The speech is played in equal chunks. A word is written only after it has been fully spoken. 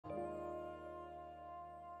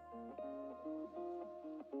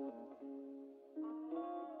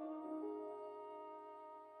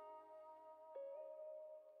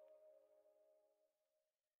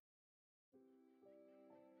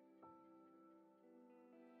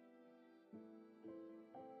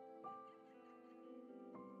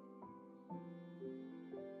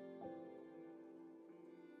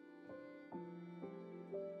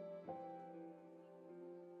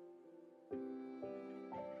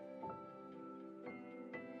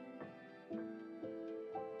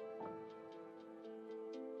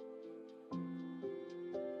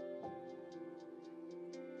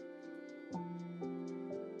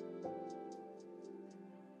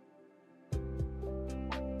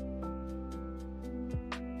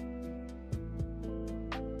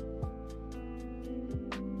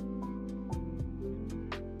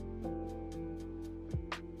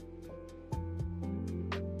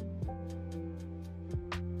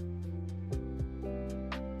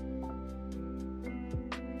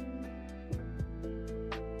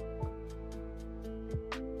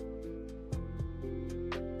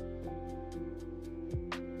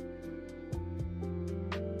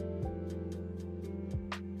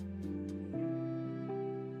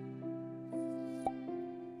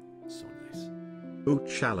Ooh,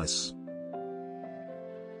 Chalice.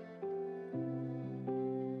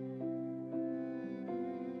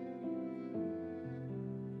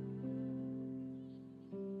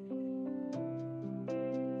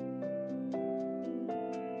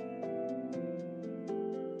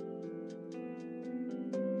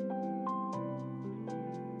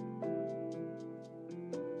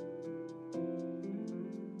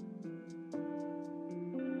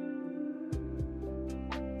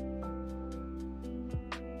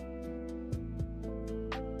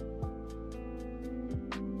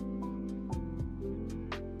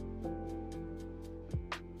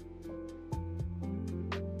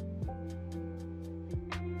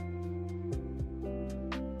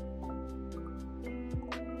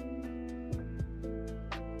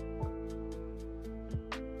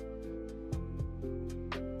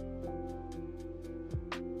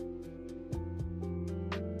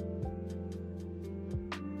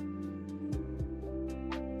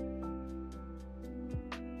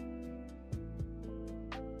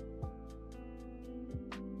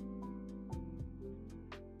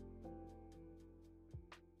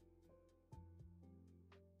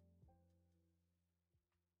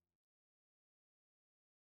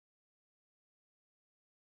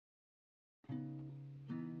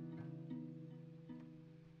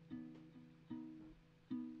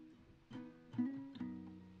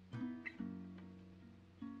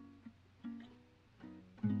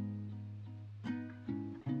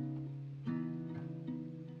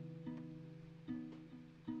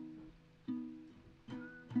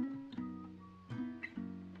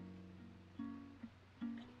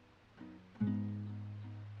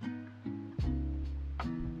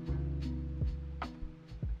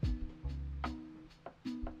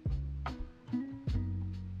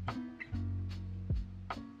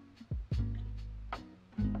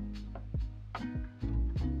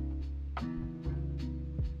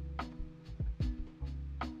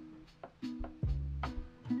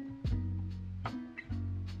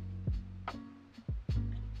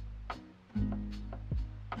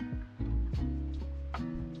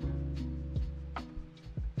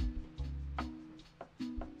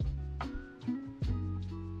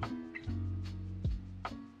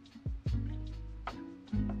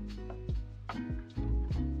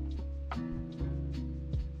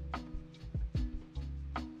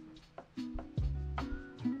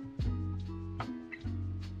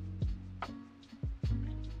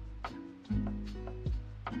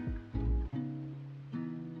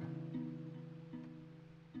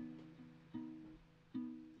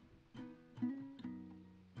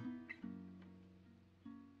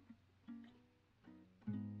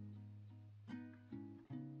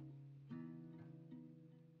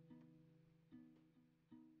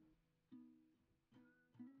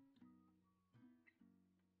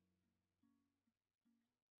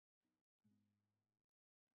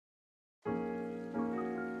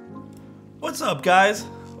 What's up, guys?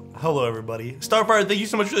 Hello, everybody. Starfire, thank you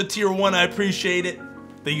so much for the tier 1. I appreciate it.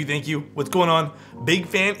 Thank you. What's going on? Big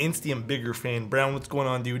fan, Instium, bigger fan. Brown, what's going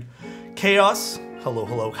on, dude? Chaos,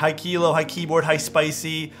 hello. Hi, Kilo. Hi, Keyboard. Hi,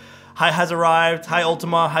 Spicy. Hi, Has Arrived. Hi,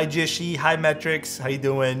 Ultima. Hi, Jishi. Hi, Metrics. How you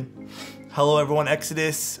doing? Hello, everyone.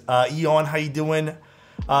 Exodus. Eon, how you doing?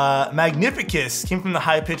 Magnificus came from the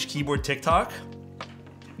High Pitch Keyboard TikTok.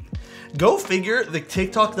 Go figure, the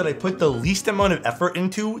TikTok that I put the least amount of effort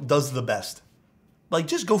into does the best. Like,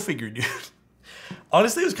 just go figure, dude.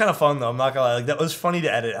 Honestly, it was kind of fun, though. I'm not gonna lie. Like, that was funny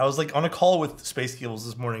to edit. I was, like, on a call with Space Cables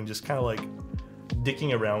this morning, just kind of, like,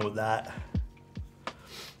 dicking around with that.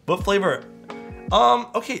 What flavor?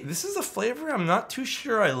 Okay, this is a flavor I'm not too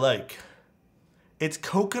sure I like. It's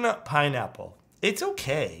coconut pineapple. It's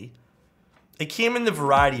okay. It came in the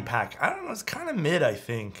variety pack. I don't know, it's kind of mid, I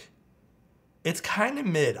think. It's kind of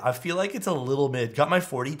mid. I feel like it's a little mid. Got my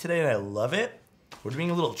 40 today and I love it. We're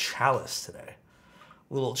doing a little Chalice today.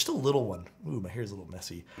 Just a little one. Ooh, my hair's a little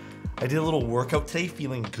messy. I did a little workout today,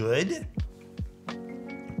 feeling good.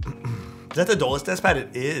 Is that the Dolus test pad?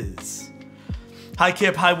 It is. Hi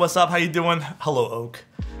Kip, hi, what's up? How you doing? Hello Oak.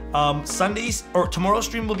 Sundays, or tomorrow's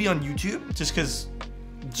stream will be on YouTube, just because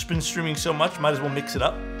it's been streaming so much, might as well mix it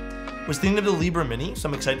up. Was thinking of the Libra Mini, so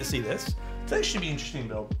I'm excited to see this. Today should be interesting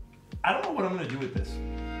though. I don't know what I'm gonna do with this.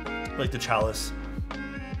 Like the Chalice.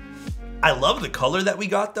 I love the color that we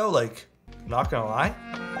got though, like, not gonna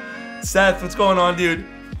lie. Seth, what's going on, dude?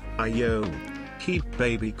 Yo, keep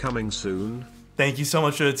baby coming soon. Thank you so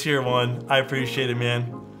much for the tier 1. I appreciate it,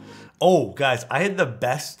 man. Oh, guys, I had the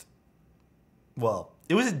best, well,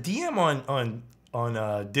 it was a DM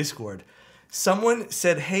on Discord. Someone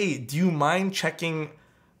said, hey, do you mind checking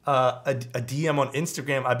a DM on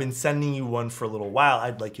Instagram? I've been sending you one for a little while.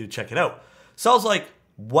 I'd like you to check it out. So I was like,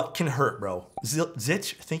 what can hurt, bro?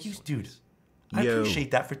 Zitch, thank you, dude. I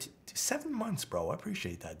appreciate that for 7 months, bro. I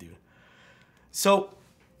appreciate that, dude. So,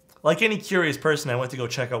 like any curious person, I went to go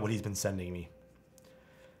check out what he's been sending me.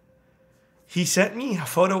 He sent me a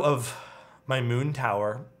photo of my moon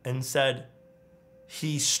tower and said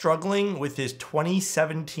he's struggling with his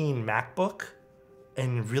 2017 MacBook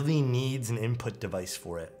and really needs an input device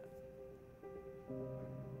for it.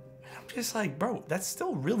 And I'm just like, bro, that's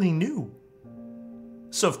still really new.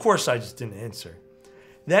 So of course I just didn't answer.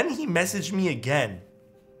 Then he messaged me again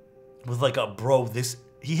with like a, bro,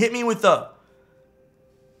 he hit me with a,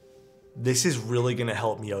 this is really gonna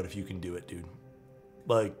help me out if you can do it, dude.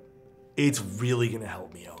 Like, it's really gonna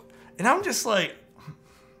help me out. And I'm just like,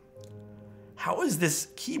 how is this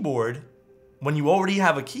keyboard, when you already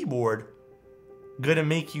have a keyboard, gonna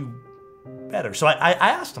make you better? So I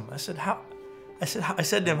asked him, I said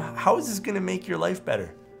to him, how is this gonna make your life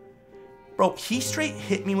better? Bro, he straight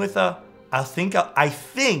hit me with a, I think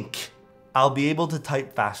I'll be able to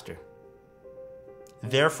type faster.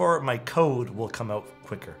 Therefore, my code will come out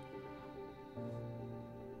quicker.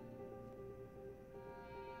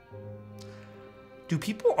 Do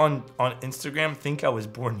people on Instagram think I was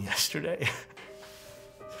born yesterday?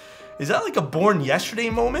 Is that like a born yesterday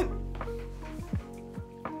moment?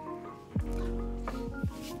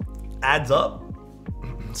 Adds up?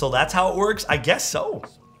 So that's how it works? I guess so.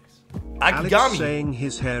 Alex Akigami. saying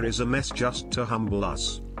his hair is a mess just to humble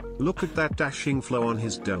us. Look at that dashing flow on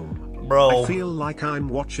his dome. Bro. I feel like I'm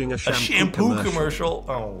watching a shampoo commercial.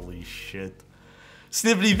 Holy shit.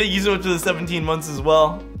 Snippety, thank you so much for the 17 months as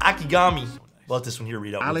well. Akigami. We'll let this one here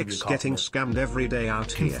read out. Alex getting scammed every day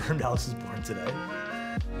out here. Confirmed Alex is born today.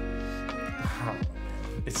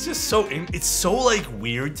 It's just so, it's so like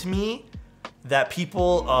weird to me that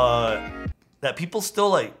people still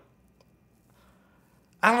like,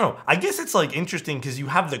 I don't know. I guess it's like interesting because you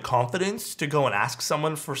have the confidence to go and ask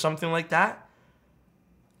someone for something like that.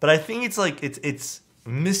 But I think it's like, it's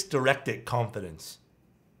misdirected confidence.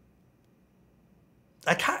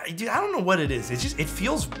 Dude, I don't know what it is. It's just, it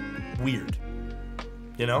feels weird.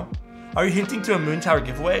 You know? Are you hinting to a Moon Tower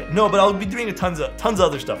giveaway? No, but I'll be doing tons of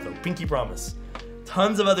other stuff though. Pinky promise.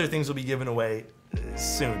 Tons of other things will be given away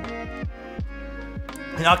soon.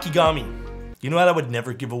 And Akigami, you know what I would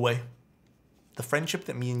never give away? The friendship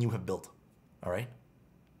that me and you have built. All right?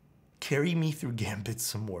 Carry me through Gambit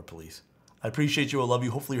some more, please. I appreciate you. I love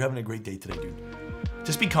you. Hopefully you're having a great day today, dude.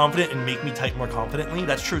 Just be confident and make me type more confidently.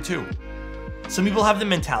 That's true too. Some people have the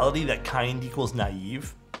mentality that kind equals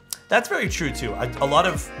naive. That's very true too. A lot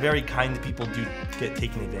of very kind people do get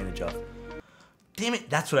taken advantage of. Damn it,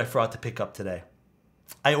 that's what I forgot to pick up today.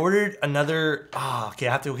 I ordered another, okay,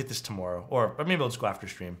 I have to go get this tomorrow. Or maybe I'll just go after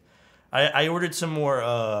stream. I ordered some more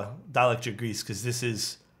dielectric grease because this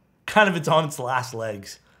is kind of, it's on its last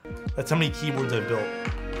legs. That's how many keyboards I've built.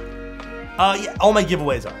 Yeah, all my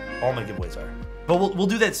giveaways are. All my giveaways are. But we'll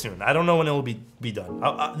do that soon. I don't know when it will be done.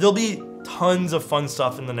 There'll be tons of fun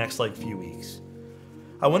stuff in the next like few weeks.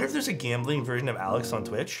 I wonder if there's a gambling version of Alex on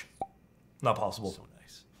Twitch. Not possible. So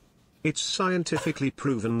nice. It's scientifically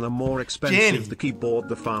proven the more expensive the keyboard,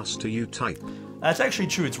 the faster you type. That's actually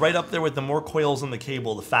true. It's right up there with the more coils on the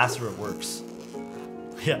cable, the faster it works.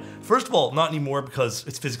 Yeah. First of all, not anymore because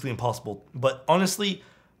it's physically impossible. But honestly,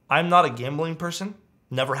 I'm not a gambling person.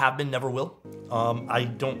 Never have been, never will. I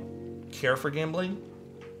don't care for gambling.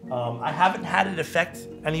 I haven't had it affect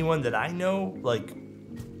anyone that I know, like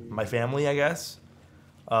my family, I guess.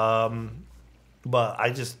 But I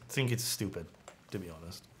just think it's stupid, to be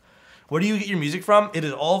honest. Where do you get your music from? It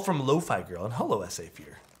is all from Lo-Fi Girl. And hello, SA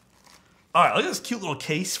Fear. All right, look at this cute little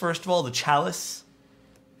case, first of all, the Chalice.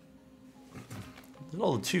 Look at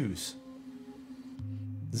all the twos.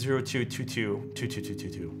 0222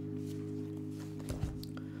 22222.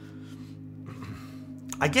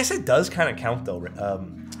 I guess it does kind of count though.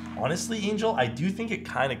 Honestly, Angel, I do think it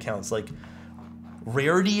kind of counts. Like,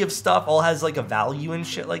 rarity of stuff all has like a value and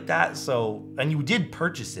shit like that. So, and you did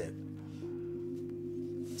purchase it.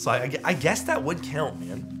 So I guess that would count,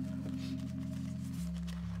 man.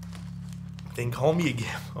 Then call me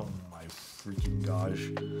again. Oh my freaking gosh.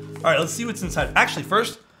 All right, let's see what's inside. Actually,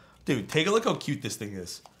 first, dude, take a look how cute this thing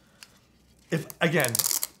is. Again,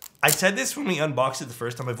 I said this when we unboxed it the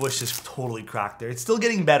first time. My voice just totally cracked there. It's still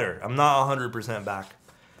getting better. I'm not 100% back.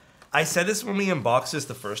 I said this when we unboxed this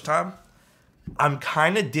the first time. I'm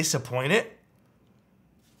kind of disappointed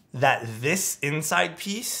that this inside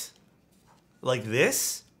piece, like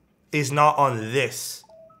this, is not on this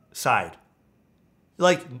side.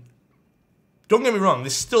 Like, don't get me wrong,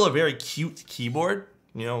 this is still a very cute keyboard.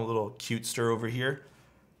 You know, a little cute stir over here.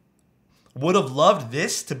 Would have loved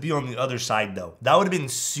this to be on the other side though. That would have been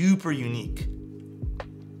super unique.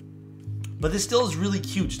 But this still is really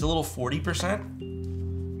cute. Just a little 40%.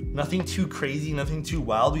 Nothing too crazy, nothing too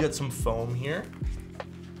wild. We got some foam here.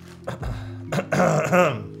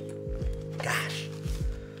 Gosh.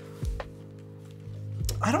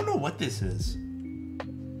 I don't know what this is.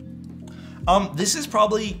 This is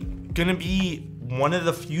probably gonna be one of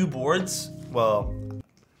the few boards. Well,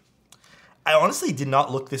 I honestly did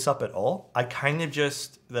not look this up at all. I kind of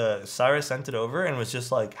just, Cyrus sent it over and was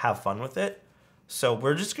just like, have fun with it. So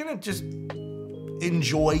we're just gonna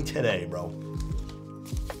enjoy today, bro.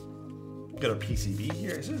 Got a PCB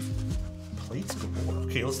here. Is it plates galore?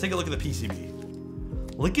 Okay, let's take a look at the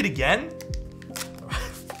PCB. Lick it again?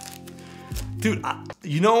 Dude,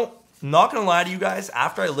 you know, not gonna lie to you guys,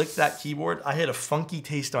 after I licked that keyboard, I had a funky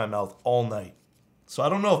taste in my mouth all night. So I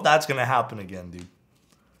don't know if that's gonna happen again, dude.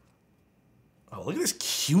 Oh, look at this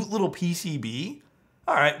cute little PCB.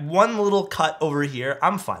 All right, one little cut over here.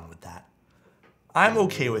 I'm fine with that. I'm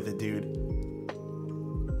okay with it, dude.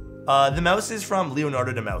 The mouse is from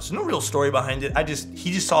Leonardo da Mouse. No real story behind it.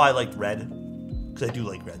 He just saw I liked red, because I do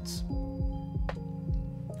like reds.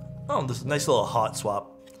 Oh, this is a nice little hot swap.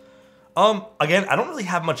 Again, I don't really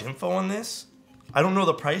have much info on this. I don't know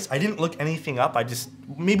the price. I didn't look anything up.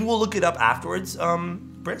 Maybe we'll look it up afterwards,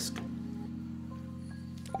 Brisk.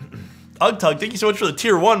 Ugtug, thank you so much for the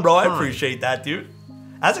tier 1, bro. I appreciate that, dude.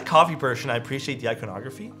 As a coffee person, I appreciate the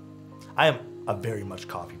iconography. I am a very much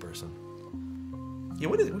coffee person. Yeah,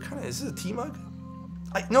 what kind of, is this a tea mug?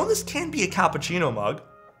 No, this can be a cappuccino mug.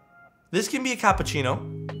 This can be a cappuccino.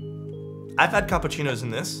 I've had cappuccinos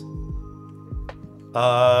in this.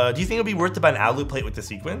 Do you think it'll be worth to buy an alu plate with the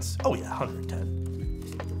sequence? Oh yeah,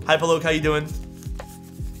 110. Hi, Palok, how you doing?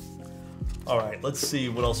 All right, let's see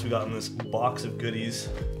what else we got in this box of goodies.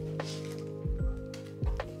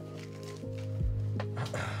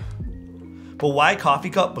 But why coffee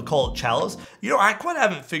cup but call it chalice? You know, I quite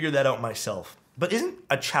haven't figured that out myself. But isn't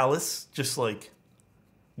a chalice just like,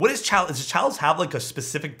 what is chalice? Does chalice have like a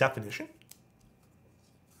specific definition?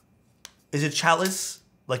 Is it chalice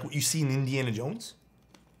like what you see in Indiana Jones?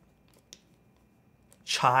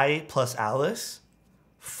 Chai plus Alice?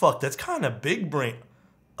 Fuck, that's kind of big brain.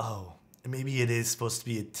 Oh, maybe it is supposed to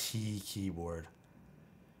be a T keyboard.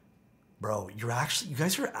 Bro, you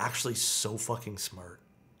guys are actually so fucking smart.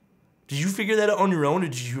 Did you figure that out on your own, or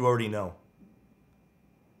did you already know?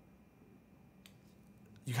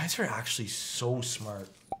 You guys are actually so smart.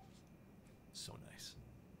 So nice.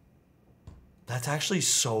 That's actually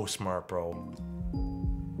so smart, bro.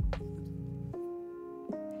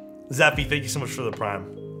 Zappy, thank you so much for the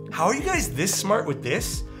prime. How are you guys this smart with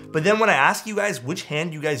this? But then when I ask you guys which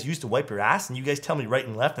hand you guys use to wipe your ass, and you guys tell me right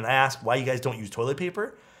and left, and I ask why you guys don't use toilet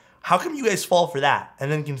paper, how come you guys fall for that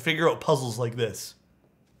and then can figure out puzzles like this?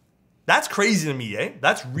 That's crazy to me, eh?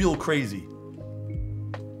 That's real crazy.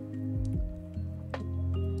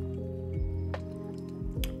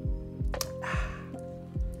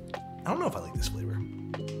 I don't know if I like this flavor.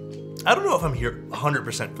 I don't know if I'm here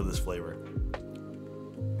 100% for this flavor.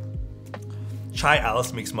 Chai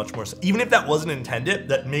Alice makes much more sense. Even if that wasn't intended,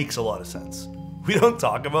 that makes a lot of sense. We don't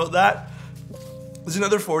talk about that. There's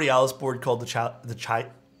another 40 Alice board called the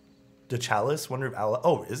Chalice. Wonder if Alice.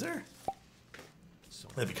 Oh, is there?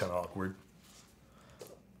 That'd be kind of awkward.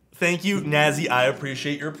 Thank you, Nazi. I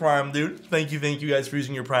appreciate your prime, dude. Thank you guys for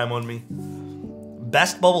using your prime on me.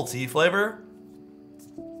 Best bubble tea flavor?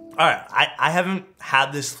 All right, I haven't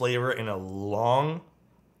had this flavor in a long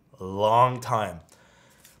time.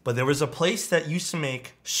 But there was a place that used to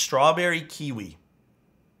make strawberry kiwi.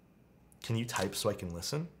 Can you type so I can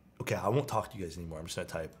listen? Okay, I won't talk to you guys anymore. I'm just gonna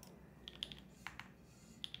type.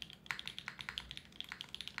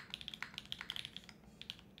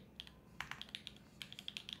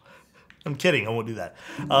 I'm kidding, I won't do that.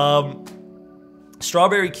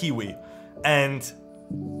 Strawberry kiwi, and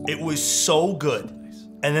it was so good.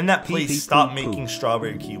 And then that place stopped making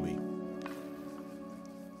strawberry kiwi.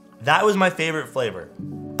 That was my favorite flavor.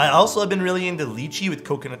 I also have been really into lychee with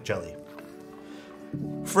coconut jelly.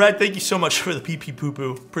 Fred, thank you so much for the pee-pee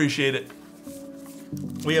poo-poo. Appreciate it.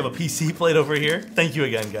 We have a PC plate over here. Thank you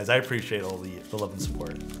again, guys. I appreciate all the love and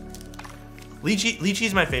support. Lychee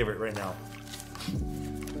is my favorite right now.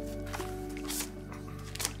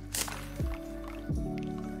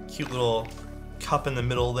 Cute little cup in the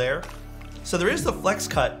middle there. So there is the flex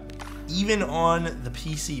cut even on the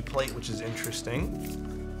PC plate, which is interesting.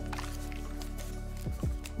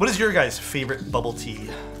 What is your guys' favorite bubble tea?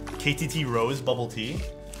 KTT Rose bubble tea?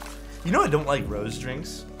 You know I don't like rose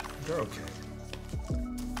drinks. They're okay.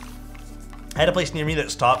 I had a place near me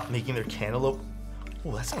that stopped making their cantaloupe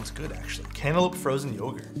Oh, that sounds good actually. Cantaloupe frozen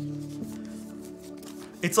yogurt.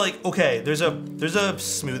 It's like, okay, there's a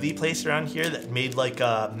smoothie place around here that made like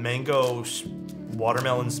a mango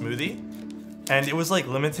watermelon smoothie, and it was like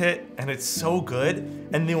limited, and it's so good.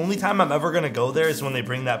 And the only time I'm ever gonna go there is when they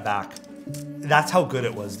bring that back. That's how good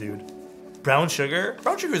it was, dude. Brown sugar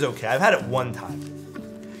is okay. I've had it one time.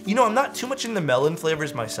 You know, I'm not too much into melon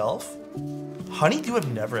flavors myself. Honeydew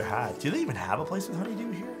I've never had. Do they even have a place with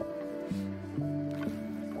honeydew here?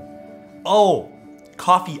 Oh.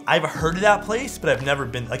 Coffee, I've heard of that place, but I've never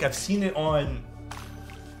been, like I've seen it on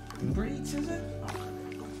Uber Eats, is it? I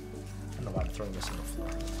don't know why I'm throwing this on the floor.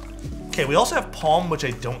 Okay, we also have Palm, which I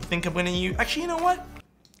don't think I'm gonna use. Actually, you know what?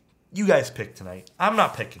 You guys pick tonight. I'm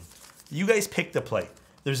not picking. You guys pick the plate.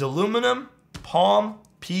 There's aluminum, Palm,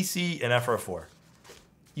 PC, and FR4.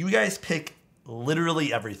 You guys pick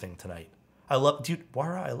literally everything tonight. I love, dude,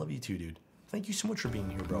 Wara, I love you too, dude. Thank you so much for being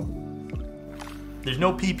here, bro. There's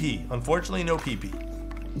no PP. Unfortunately, no PP.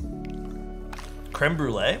 Creme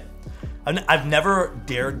brulee. I've never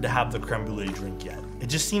dared to have the creme brulee drink yet. It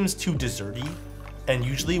just seems too desserty. And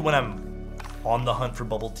usually when I'm on the hunt for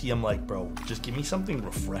bubble tea, I'm like, bro, just give me something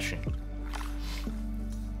refreshing.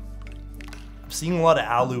 I'm seeing a lot of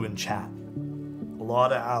alu in chat. A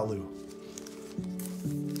lot of alu.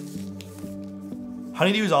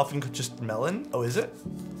 Honeydew is often just melon. Oh, is it?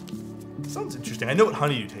 Sounds interesting. I know what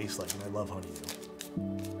honeydew tastes like, and I love honeydew.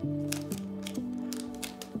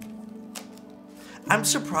 I'm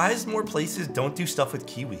surprised more places don't do stuff with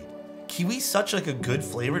kiwi. Kiwi's such like a good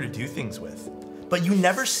flavor to do things with, but you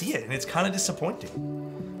never see it, and it's kind of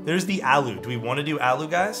disappointing. There's the alu. Do we want to do alu,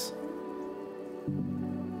 guys?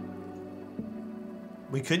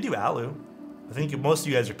 We could do alu. I think most of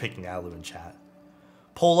you guys are picking alu in chat.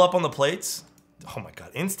 Pull up on the plates. Oh my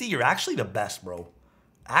god, Insty, you're actually the best, bro.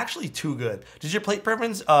 Actually too good. Does your plate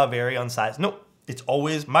preference vary on size? Nope, it's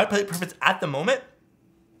always my plate preference at the moment.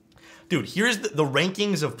 Dude, here's the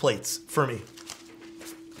rankings of plates for me.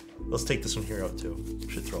 Let's take this one here out too.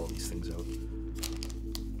 Should throw all these things out.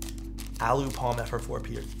 Alu, Palm, FR4,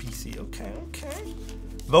 PC. Okay, okay.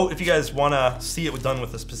 Vote if you guys want to see it done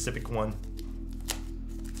with a specific one.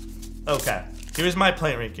 Okay, here's my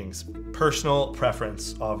plate rankings. Personal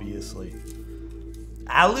preference, obviously.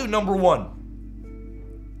 Alu number 1.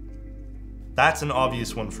 That's an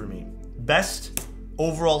obvious one for me. Best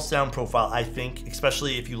overall sound profile, I think,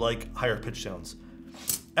 especially if you like higher pitch sounds.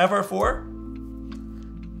 FR4,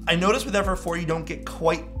 I noticed with FR4 you don't get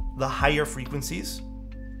quite the higher frequencies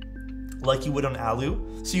like you would on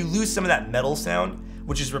Alu. So you lose some of that metal sound,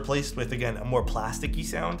 which is replaced with, again, a more plasticky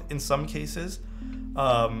sound in some cases.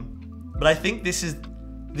 But I think this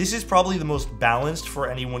is probably the most balanced for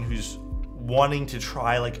anyone who's wanting to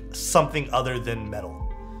try like something other than metal.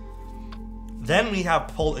 Then we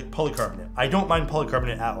have polycarbonate. I don't mind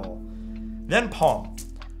polycarbonate at all. Then Palm.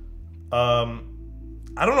 I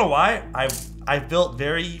don't know why. I've built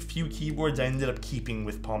very few keyboards I ended up keeping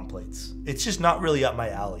with Palm plates. It's just not really up my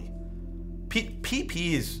alley.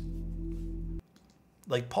 PP is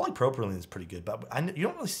like polypropylene is pretty good, but you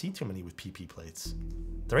don't really see too many with PP plates.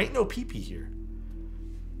 There ain't no PP here.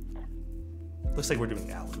 Looks like we're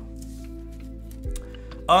doing alu.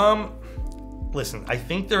 Listen, I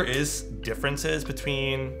think there is differences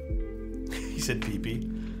between, he said PP,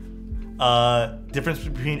 difference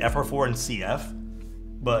between FR4 and CF,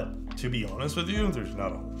 but to be honest with you, there's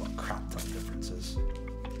not a whole crap ton of differences.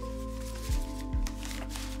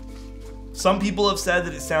 Some people have said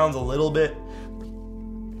that it sounds a little bit,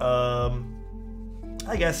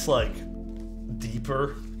 I guess like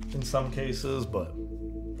deeper in some cases, but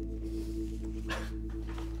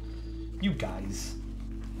you guys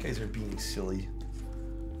are being silly.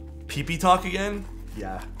 PP talk again?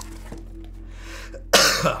 Yeah.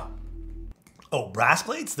 Oh, brass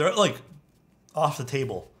plates? They're like off the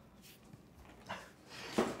table.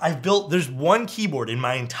 There's one keyboard in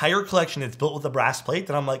my entire collection that's built with a brass plate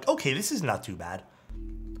that I'm like, okay, this is not too bad.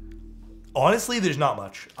 Honestly, there's not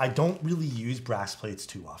much. I don't really use brass plates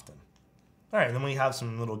too often. All right, and then we have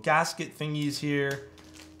some little gasket thingies here.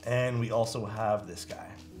 And we also have this guy.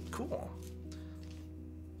 Cool.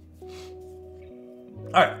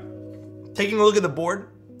 All right, taking a look at the board.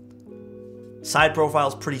 Side profile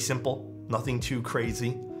is pretty simple, nothing too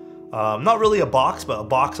crazy. Not really a box, but a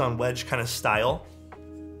box on wedge kind of style.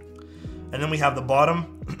 And then we have the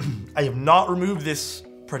bottom. I have not removed this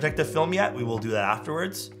protective film yet. We will do that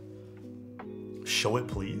afterwards. Show it,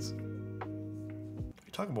 please. Are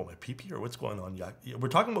you talking about my PP or what's going on? Yeah, we're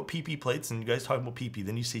talking about PP plates and you guys talking about PP.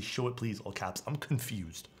 Then you say, show it, please, all caps. I'm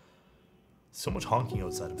confused. So much honking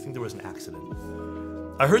outside. I think there was an accident.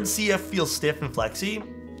 I heard CF feels stiff and flexy.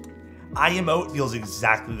 IMO feels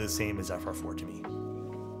exactly the same as FR4 to me.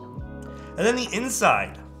 And then the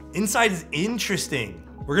inside. Inside is interesting.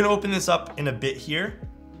 We're gonna open this up in a bit here.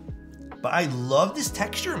 But I love this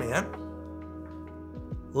texture, man.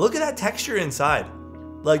 Look at that texture inside.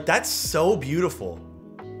 Like, that's so beautiful.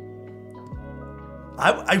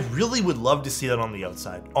 I really would love to see that on the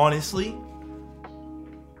outside, honestly.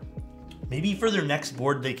 Maybe for their next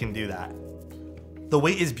board they can do that. The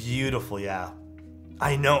weight is beautiful, yeah.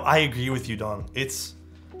 I know, I agree with you, Dong. It's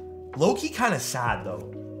low-key kind of sad,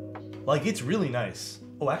 though. Like, it's really nice.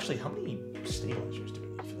 Oh, actually, how many stabilizers do we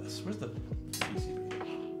need for this? Where's the PCB?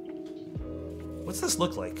 What's this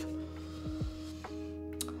look like?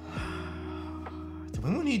 Do we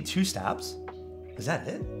only need 2 stabs? Is that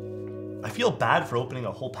it? I feel bad for opening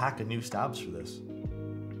a whole pack of new stabs for this.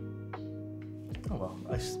 Oh well,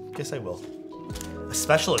 I guess I will. A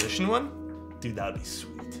special edition one? Dude, that would be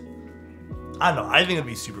sweet. I don't know, I think it'd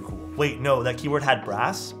be super cool. Wait, no, that keyboard had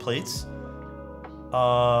brass plates.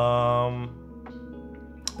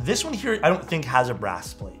 This one here, I don't think has a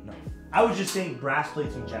brass plate, no. I was just saying brass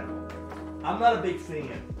plates in general. I'm not a big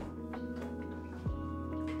fan.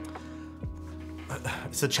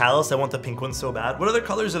 It's a Chalice. I want the pink one so bad. What other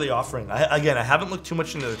colors are they offering? Again, I haven't looked too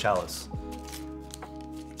much into the Chalice.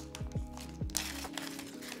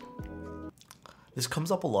 This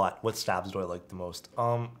comes up a lot. What stabs do I like the most?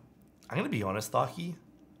 I'm gonna be honest, Thaki.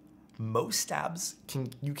 Most stabs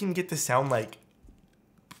you can get to sound like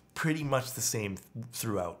pretty much the same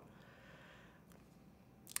throughout.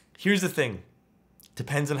 Here's the thing.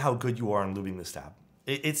 Depends on how good you are on lubing the stab.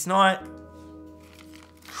 It's not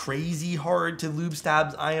crazy hard to lube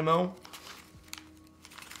stabs IMO,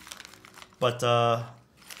 but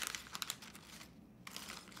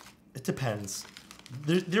it depends.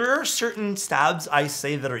 There are certain stabs I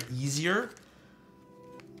say that are easier.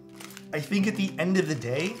 I think at the end of the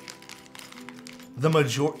day,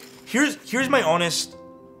 here's my honest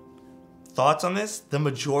thoughts on this. The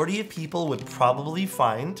majority of people would probably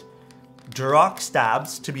find Duroc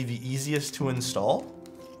stabs to be the easiest to install,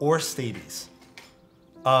 or Stabies.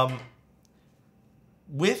 And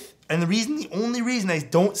the only reason I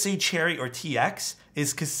don't say Cherry or TX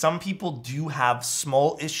is because some people do have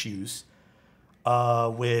small issues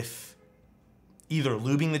with either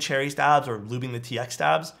lubing the Cherry stabs or lubing the TX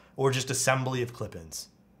stabs, or just assembly of clip-ins.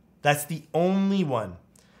 That's the only one.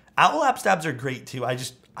 Owl Lab stabs are great too. I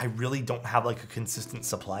really don't have like a consistent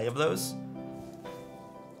supply of those.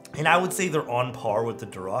 And I would say they're on par with the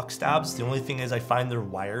Duroc stabs. The only thing is I find their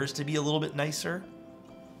wires to be a little bit nicer.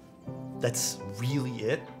 That's really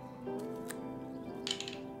it.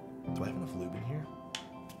 Do I have enough lube in here?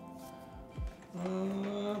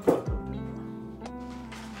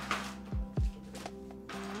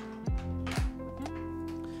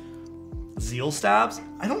 Zeal stabs?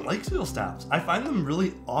 I don't like Zeal stabs. I find them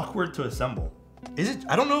really awkward to assemble.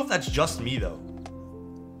 I don't know if that's just me though.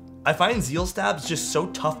 I find Zeal stabs just so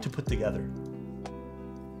tough to put together.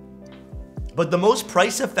 But the most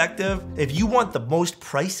price effective, if you want the most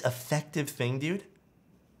price effective thing, dude,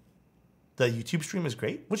 the YouTube stream is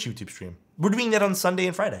great. Which YouTube stream? We're doing that on Sunday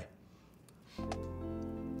and Friday.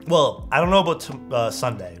 Well, I don't know about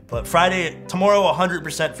Sunday, but Friday, tomorrow,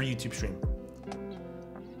 100% for YouTube stream.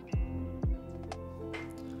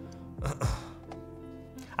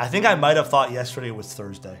 I think I might have thought yesterday was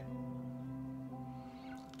Thursday.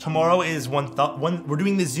 Tomorrow is we're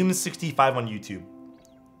doing the Zoom 65 on YouTube.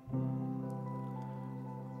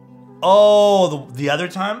 Oh, the other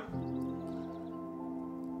time?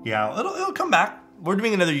 Yeah, it'll come back. We're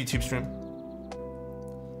doing another YouTube stream.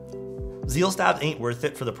 Zeal stabs ain't worth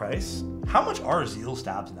it for the price. How much are Zeal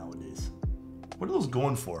stabs nowadays? What are those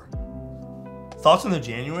going for? Thoughts on the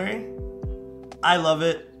January? I love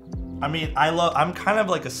it. I mean, I'm kind of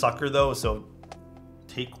like a sucker though, so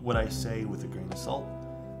take what I say with a grain of salt.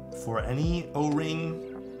 For any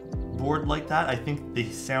O-ring board like that, I think they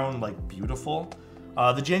sound like beautiful.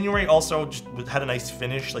 The January also just had a nice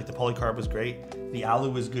finish, like the polycarb was great. The alu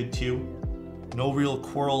was good too. No real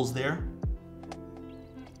quarrels there.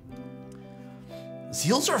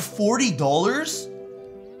 Zeals are $40?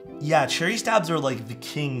 Yeah, cherry stabs are like the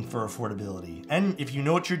king for affordability. And if you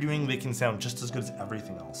know what you're doing, they can sound just as good as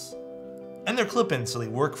everything else. And they're clip-in, so they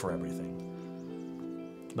work for everything.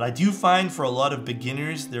 But I do find for a lot of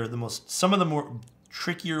beginners, they're some of the more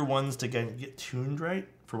trickier ones to get tuned right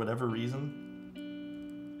for whatever reason.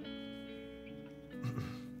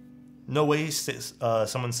 No way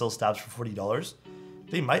someone sells stabs for $40.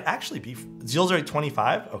 They might actually be. Zeals are at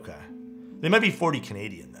 25? Okay. They might be 40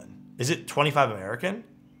 Canadian then. Is it 25 American?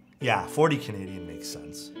 Yeah, 40 Canadian makes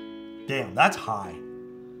sense. Damn, that's high.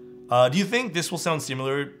 Do you think this will sound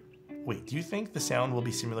similar Wait, do you think the sound will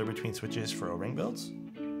be similar between switches for O-ring builds?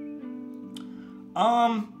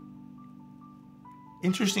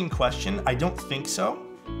 Interesting question. I don't think so.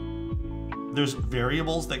 There's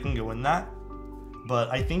variables that can go in that. But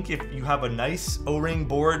I think if you have a nice O-ring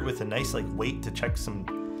board with a nice like weight to check some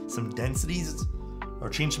densities or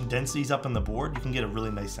change some densities up on the board, you can get a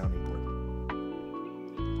really nice sounding board.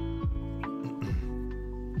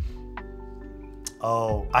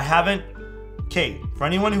 Oh, I haven't. Okay, for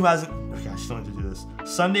anyone who hasn't, okay, I still need to do this.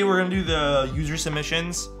 Sunday we're gonna do the user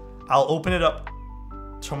submissions. I'll open it up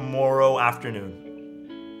tomorrow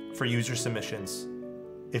afternoon for user submissions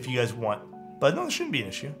if you guys want. But no, it shouldn't be an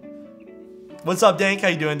issue. What's up, Dank? How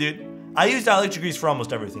you doing, dude? I use dielectric grease for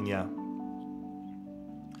almost everything, yeah.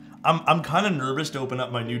 I'm kind of nervous to open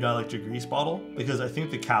up my new dielectric grease bottle because I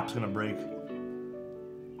think the cap's gonna break.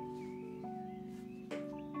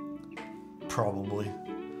 Probably.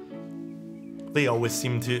 They always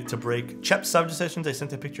seem to break. Chep Subsessions, I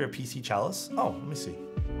sent a picture of PC Chalice. Oh, let me see.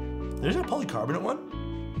 There's a polycarbonate one?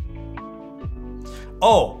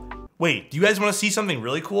 Oh, wait, do you guys want to see something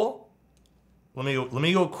really cool? Let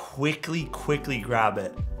me go quickly grab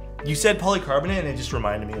it. You said polycarbonate and it just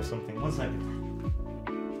reminded me of something. 1 second.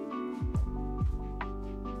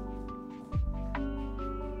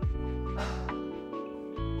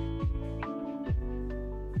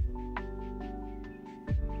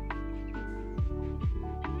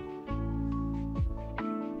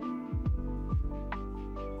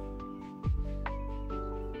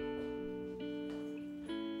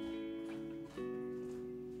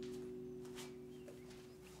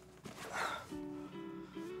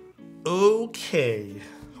 Okay,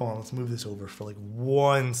 hold on, let's move this over for like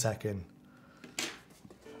 1 second.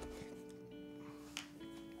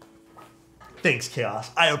 Thanks, Chaos.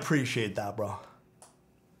 I appreciate that, bro.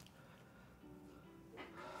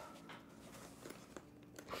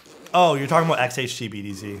 Oh, you're talking about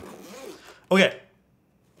XHTBDZ. Okay.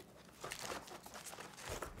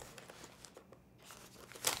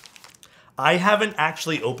 I haven't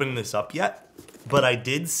actually opened this up yet, but I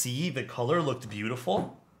did see the color looked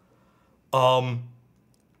beautiful. So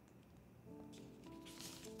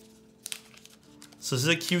this is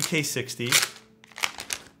a QK60.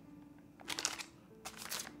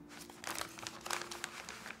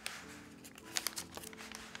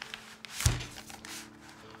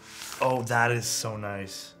 Oh, that is so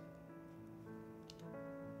nice.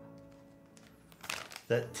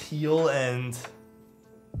 That teal and...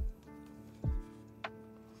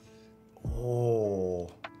 Oh,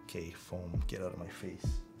 okay, foam, get out of my face.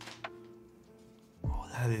 Oh,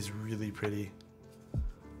 that is really pretty.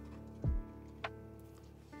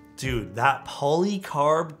 Dude, that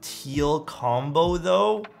polycarb teal combo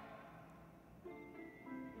though.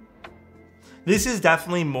 This is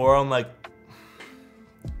definitely more on like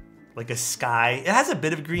a sky. It has a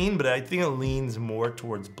bit of green, but I think it leans more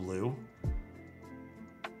towards blue.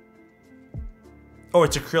 Oh,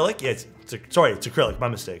 it's acrylic? Yeah, sorry, it's acrylic, my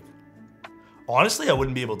mistake. Honestly, I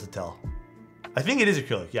wouldn't be able to tell. I think it is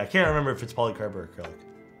acrylic. Yeah, I can't remember if it's polycarb or acrylic.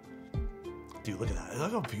 Dude, look at that.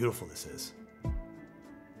 Look how beautiful this is.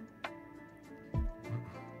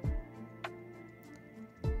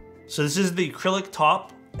 So this is the acrylic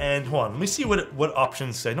top, and hold on, let me see what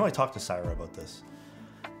options. I know I talked to Syra about this.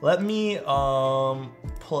 Let me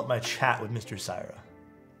pull up my chat with Mr. Syra.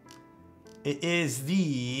 It is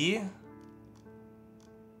the...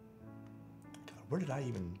 God, where did I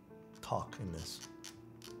even talk in this?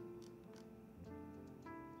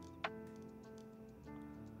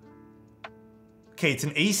 Okay, it's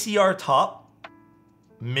an ACR top,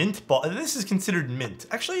 mint bottom. This is considered mint.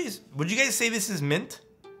 Actually, would you guys say this is mint?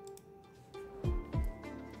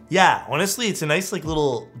 Yeah, honestly, it's a nice like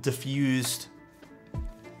little diffused.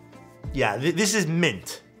 Yeah, this is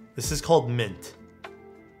mint. This is called mint.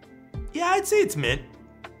 Yeah, I'd say it's mint.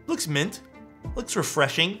 Looks mint. Looks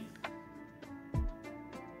refreshing.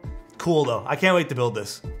 Cool though. I can't wait to build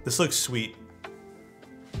this. This looks sweet.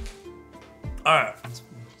 All right, let's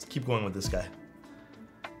keep going with this guy.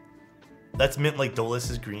 That's mint like Dolus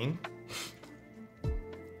is green.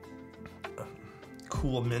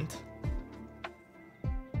 Cool mint.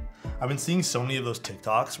 I've been seeing so many of those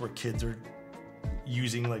TikToks where kids are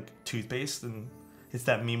using like toothpaste and it's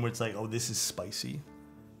that meme where it's like, oh, this is spicy.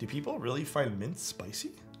 Do people really find mint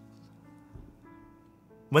spicy?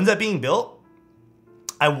 When's that being built?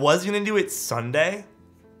 I was gonna do it Sunday.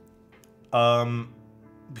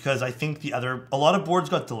 Because I think a lot of boards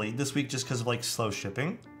got delayed this week just because of like slow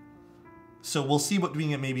shipping. So we'll see what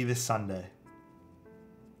doing it maybe this Sunday.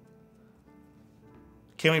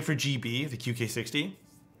 Can't wait for GB, the QK60.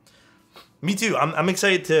 Me too. I'm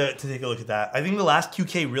excited to take a look at that. I think the last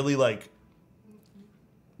QK really like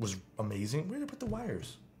was amazing. Where did I put the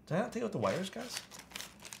wires? Did I not take out the wires, guys?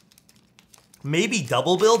 Maybe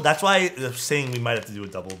double build. That's why I'm saying we might have to do a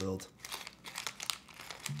double build.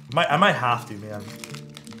 I might have to, man.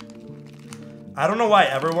 I don't know why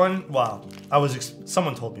everyone. Well,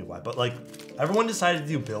 someone told me why, but like everyone decided to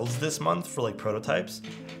do builds this month for like prototypes,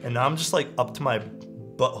 and now I'm just like up to my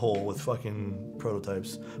butthole with fucking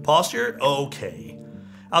prototypes. Posture, okay.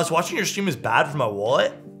 I was watching your stream is bad for my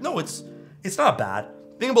wallet. No, it's not bad.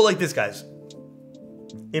 Think about it like this, guys.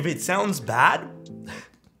 If it sounds bad,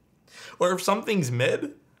 or if something's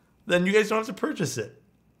mid, then you guys don't have to purchase it.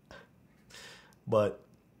 But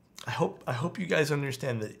I hope you guys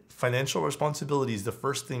understand that financial responsibility is the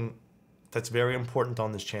first thing that's very important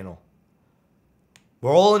on this channel.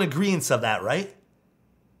 We're all in agreement of that, right?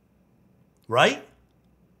 Right?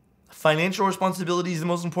 Financial responsibility is the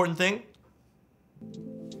most important thing?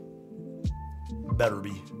 Better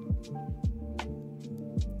be.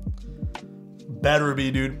 Better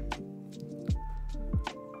be, dude.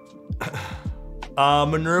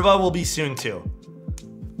 Minerva will be soon too.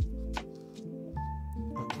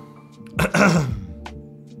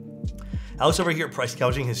 Alex over here price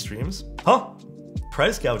gouging his streams? Huh?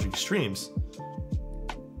 Price gouging streams?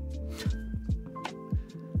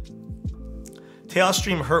 Chaos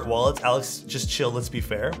stream hurt wallets. Alex, just chill, let's be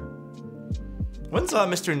fair. When's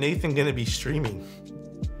Mr. Nathan gonna be streaming?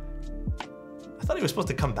 I thought he was supposed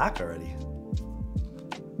to come back already.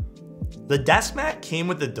 The desk mat came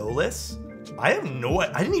with the dolus. I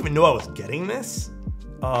didn't even know I was getting this.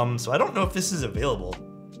 So I don't know if this is available.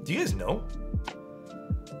 Do you guys know?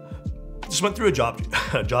 Just went through a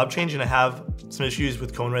job change and I have some issues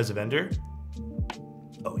with Kono as a vendor.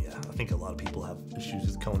 Oh yeah, I think a lot of people have issues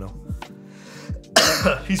with Kono.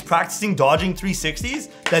 He's practicing dodging 360s.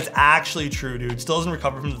 That's actually true, dude. Still doesn't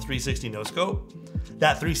recover from the 360 no scope.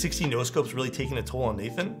 That 360 no scope's really taking a toll on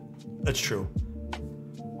Nathan. That's true.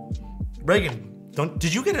 Reagan,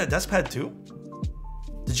 did you get a desk pad too?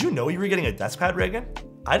 Did you know you were getting a desk pad, Reagan?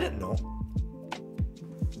 I didn't know.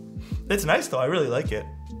 It's nice though, I really like it.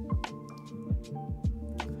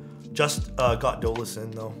 Just got Dolus in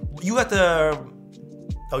though. You got the,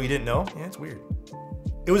 oh, you didn't know? Yeah, it's weird.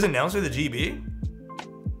 It was announced with the GB?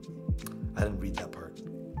 I didn't read that part.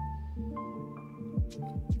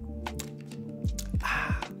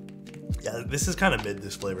 Yeah, this is kind of mid,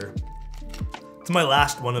 this flavor. It's my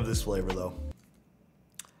last one of this flavor though.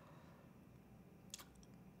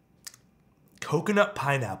 Coconut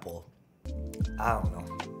pineapple. I don't know.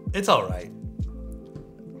 It's all right.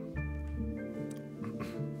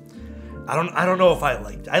 I don't know if I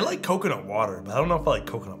like coconut water, but I don't know if I like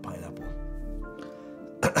coconut pineapple.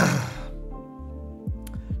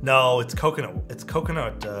 No, it's coconut. It's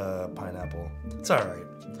coconut pineapple. It's all right.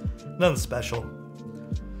 Nothing special.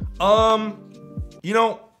 You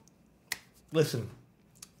know, listen.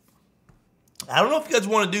 I don't know if you guys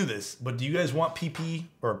want to do this, but do you guys want PP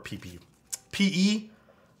or PP? PE? Do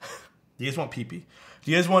you guys want PP?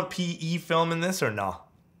 Do you guys want PE film in this or nah?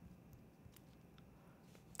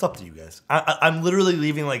 It's up to you guys. I'm literally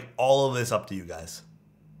leaving like all of this up to you guys.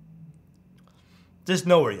 Just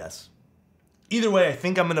know where yes. Either way, I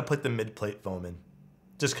think I'm going to put the mid-plate foam in.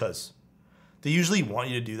 Just because. They usually want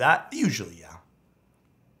you to do that. Usually, yeah.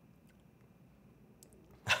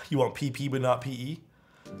 You want PP but not PE?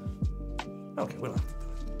 Okay, we don't have to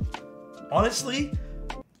do it. Honestly,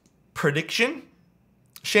 prediction?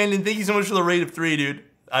 Shandon, thank you so much for the rate of 3, dude.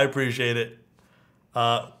 I appreciate it.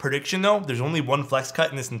 Prediction, though, there's only one flex cut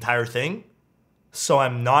in this entire thing. So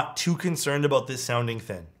I'm not too concerned about this sounding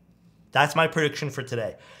thin. That's my prediction for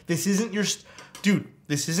today. This isn't your... Dude,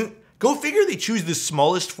 this isn't... Go figure they choose the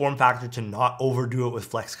smallest form factor to not overdo it with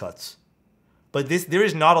flex cuts. But there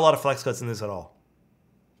is not a lot of flex cuts in this at all.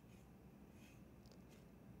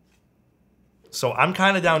 So I'm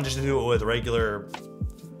kind of down just to do it with regular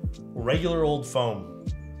old foam.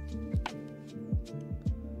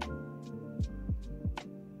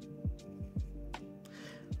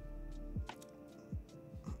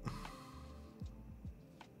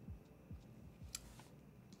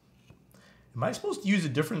 Am I supposed to use a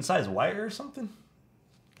different size wire or something?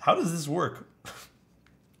 How does this work?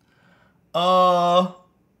 Do I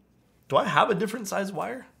have a different size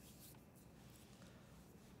wire?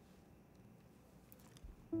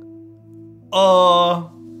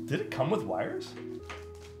 Did it come with wires?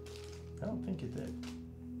 I don't think it did.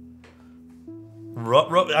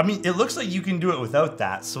 I mean, it looks like you can do it without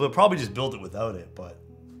that, so we'll probably just build it without it, but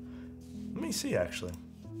let me see actually.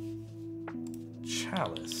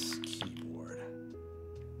 Chalice keyboard.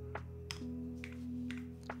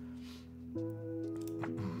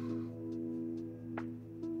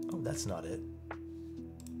 that's not it.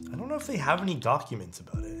 I don't know if they have any documents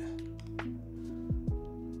about it.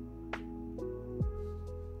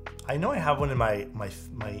 I know I have one in my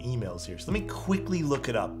emails here, so let me quickly look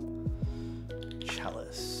it up.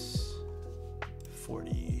 Chalice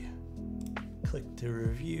 40. Click to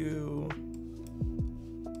review.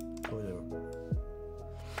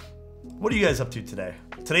 What are you guys up to today?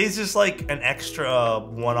 Today's just like an extra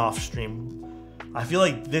one-off stream. I feel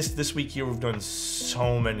like this week here we've done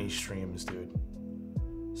so many streams, dude.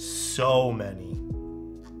 So many.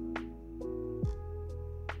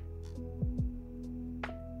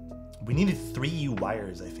 We needed 3U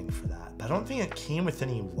wires, I think, for that. But I don't think it came with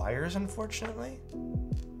any wires, unfortunately.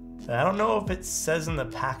 And I don't know if it says in the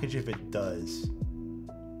package if it does.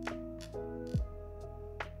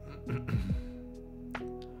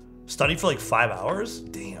 Studied for like 5 hours?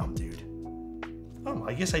 Damn, dude. Oh,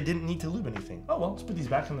 I guess I didn't need to lube anything. Oh, well, let's put these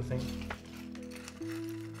back in the thing.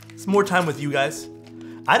 It's more time with you guys.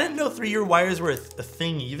 I didn't know 3-year wires were a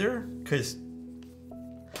thing either, because...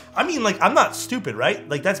 I mean, like, I'm not stupid, right?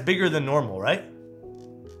 Like, that's bigger than normal, right?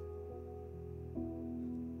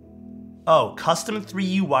 Oh, custom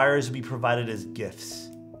 3U wires will be provided as gifts.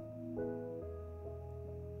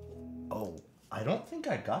 Oh, I don't think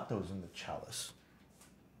I got those in the Chalice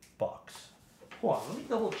box. Hold on, let me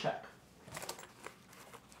double check.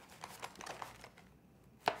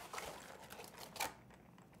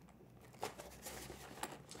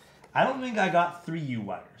 I don't think I got 3U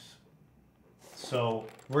wires. So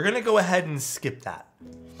we're gonna go ahead and skip that.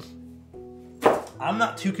 I'm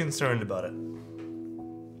not too concerned about it.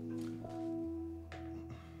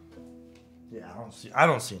 Yeah, I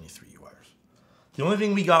don't see any 3U wires. The only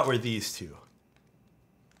thing we got were these two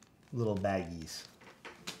little baggies.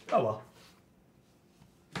 Oh well.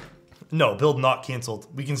 No, build not canceled.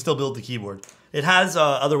 We can still build the keyboard. It has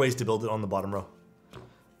other ways to build it on the bottom row.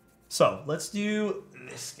 So let's do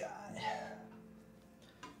this guy.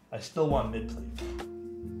 I still want mid plate.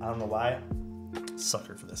 I don't know why.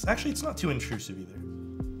 Sucker for this. Actually, it's not too intrusive either.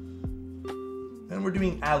 Then we're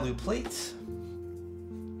doing alu plates.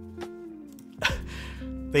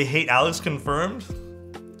 They hate Alex confirmed.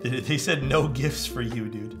 They said no gifts for you,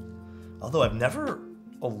 dude. Although I've never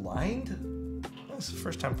aligned. This is the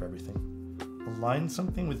first time for everything. Aligned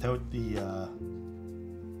something without the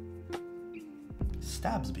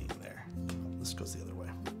stabs being there. Oh, this goes the other way.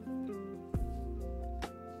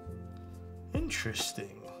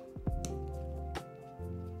 Interesting.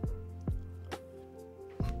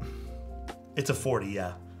 It's a 40,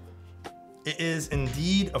 yeah. It is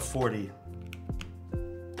indeed a 40.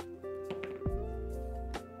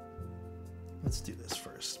 Let's do this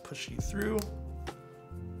first. Push you through.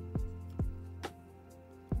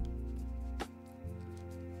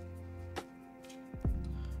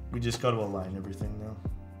 We just got to align everything now.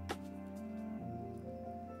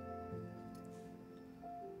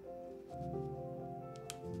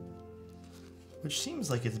 Which seems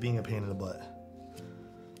like it's being a pain in the butt.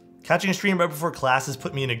 Catching a stream right before class has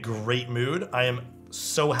put me in a great mood. I am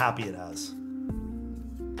so happy it has.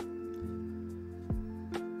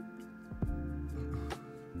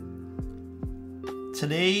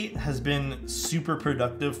 Today has been super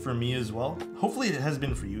productive for me as well. Hopefully it has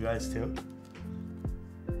been for you guys too.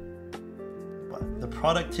 But the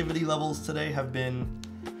productivity levels today have been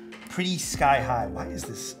pretty sky high. Why is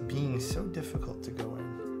this being so difficult to go in?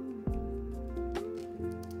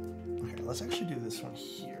 Okay, let's actually do this one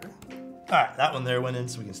here. All right, that one there went in,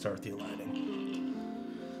 so we can start with the aligning.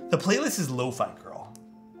 The playlist is Lo-Fi Girl.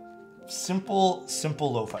 Simple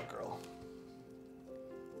Lo-Fi Girl.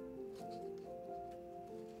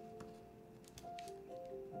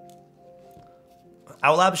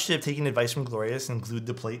 Outlab should have taken advice from Glorious and glued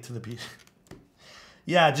the plate to the piece.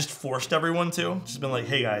 Yeah, just forced everyone to. Just been like,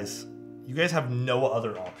 hey guys, you guys have no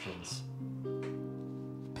other options.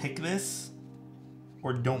 Pick this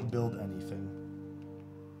or don't build anything.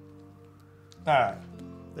 All right,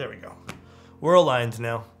 there we go. We're aligned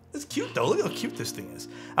now. It's cute though, look how cute this thing is.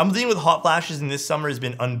 I'm dealing with hot flashes and this summer has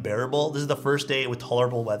been unbearable. This is the first day with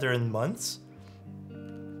tolerable weather in months.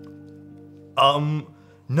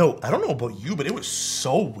 No, I don't know about you, but it was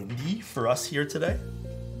so windy for us here today.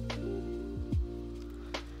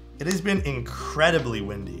 It has been incredibly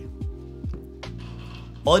windy.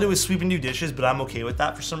 All I do is sweep and do dishes, but I'm okay with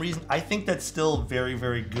that for some reason. I think that's still very,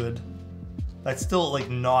 very good. That's still like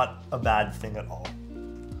not a bad thing at all.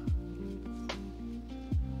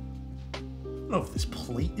 I don't know if this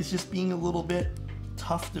plate is just being a little bit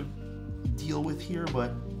tough to deal with here,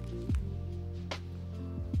 but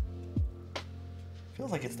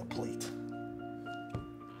feels like it's the plate.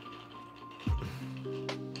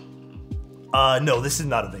 No, this is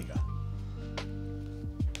not a Vega.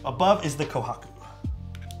 Above is the Kohaku.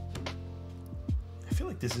 I feel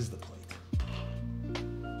like this is the plate.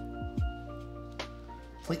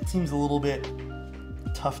 Plate seems a little bit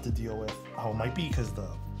tough to deal with. Oh, it might be because the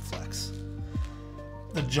flex.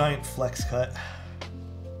 The giant flex cut.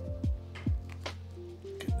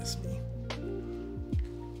 Goodness me.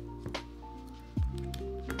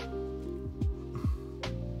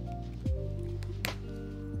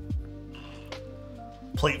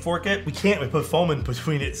 Plate fork it. We can't. We put foam in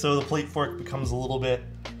between it, so the plate fork becomes a little bit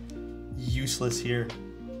useless here.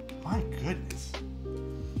 My goodness.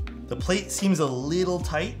 The plate seems a little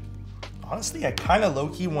tight. Honestly, I kind of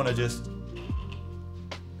low-key want to just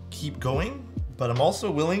keep going, but I'm also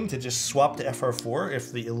willing to just swap to FR4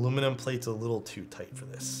 if the aluminum plate's a little too tight for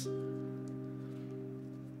this.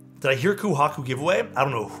 Did I hear Kohaku giveaway? I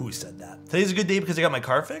don't know who said that. Today's a good day because I got my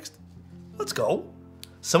car fixed? Let's go.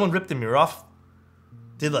 Someone ripped the mirror off.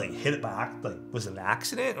 Did like hit it back? Like, was it an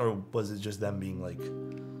accident or was it just them being like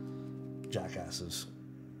jackasses?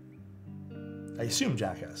 I assume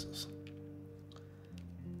jackasses.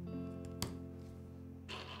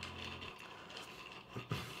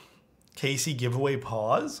 Casey giveaway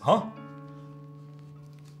pause? Huh?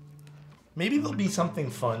 Maybe there'll be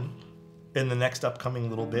something fun in the next upcoming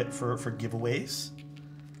little bit for giveaways.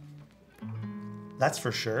 That's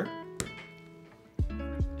for sure.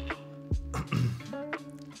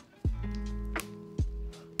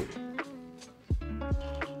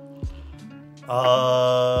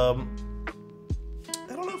 I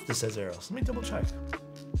don't know if this says arrows. Let me double check.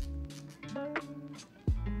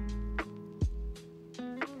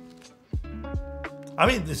 I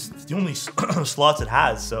mean, this is the only slots it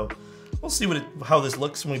has, so we'll see how this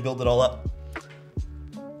looks when we build it all up.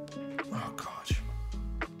 Oh gosh.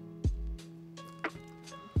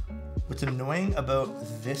 What's annoying about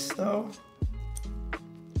this though?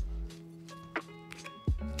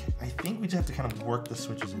 I think we just have to kind of work the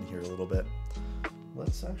switches in here a little bit.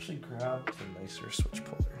 Let's actually grab a nicer switch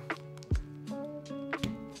puller.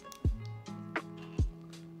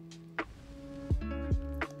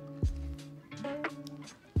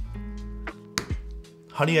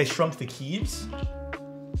 Honey, I Shrunk the Keys.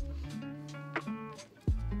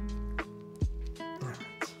 Alright.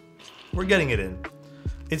 We're getting it in.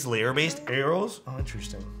 It's layer-based arrows. Oh,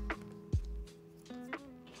 interesting.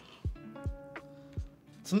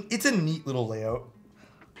 It's a neat little layout.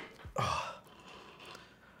 Oh.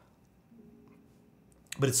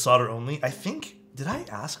 But it's solder only. I think, did I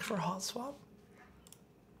ask for a hot swap?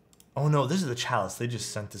 Oh no, this is the Chalice. They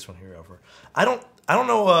just sent this one here over. I don't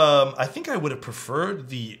know. I think I would have preferred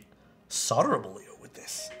the solderable layout with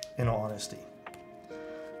this, in all honesty.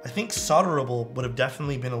 I think solderable would have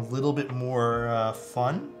definitely been a little bit more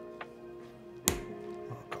fun.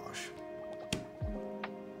 Oh gosh.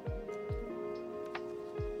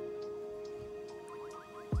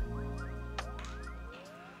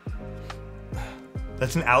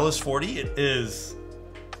 That's an Alice 40? It is.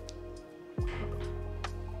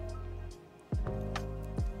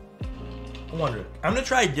 I wonder. I'm gonna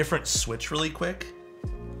try a different switch really quick.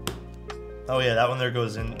 Oh yeah, that one there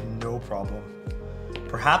goes in, no problem.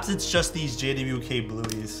 Perhaps it's just these JWK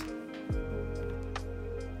blueies.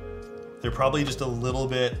 They're probably just a little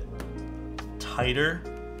bit tighter.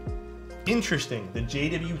 Interesting, the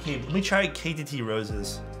JWK, let me try KTT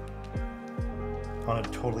roses. On a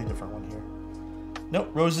totally different one here. Nope,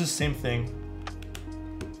 roses, same thing.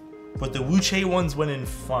 But the Wuche ones went in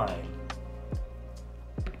fine.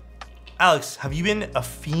 Alex, have you been a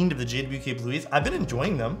fiend of the JWK blueies? I've been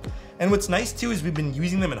enjoying them. And what's nice too is we've been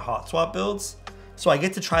using them in hot swap builds. So I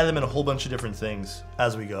get to try them in a whole bunch of different things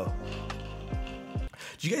as we go.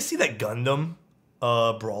 Did you guys see that Gundam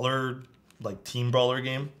brawler, like team brawler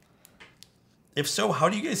game? If so, how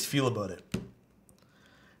do you guys feel about it?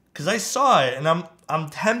 Because I saw it and I'm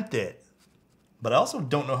tempted, but I also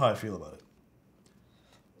don't know how I feel about it.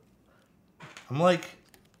 I'm like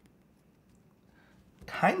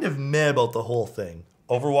kind of meh about the whole thing.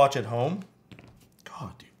 Overwatch at home?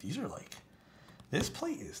 God, dude, these are like, this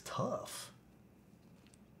plate is tough.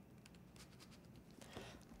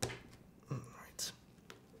 Alright.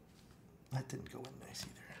 That didn't go in nice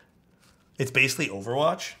either. It's basically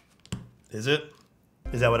Overwatch? Is it?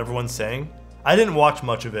 Is that what everyone's saying? I didn't watch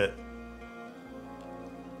much of it.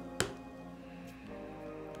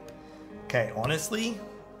 Okay, honestly,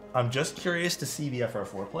 I'm just curious to see the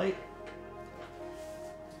FR4 plate.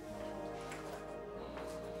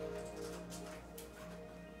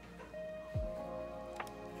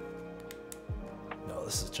 No,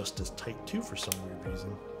 this is just as tight too for some weird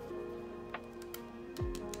reason.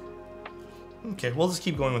 Okay, we'll just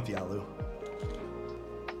keep going with the Alu.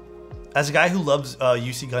 As a guy who loves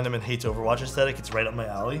UC Gundam and hates Overwatch aesthetic, it's right up my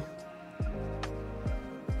alley.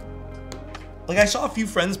 Like, I saw a few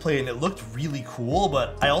friends play and it looked really cool,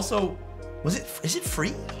 but I also... is it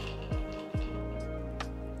free?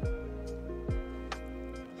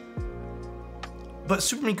 But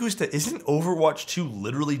Super Me Gusta, isn't Overwatch 2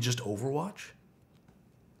 literally just Overwatch?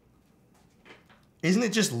 Isn't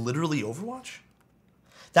it just literally Overwatch?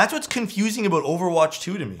 That's what's confusing about Overwatch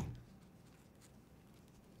 2 to me.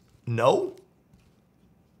 No?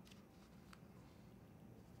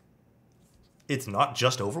 It's not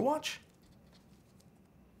just Overwatch?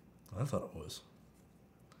 I thought it was.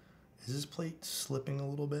 Is this plate slipping a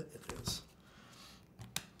little bit? It is.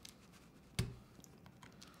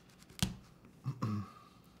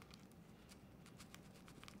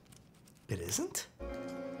 It isn't?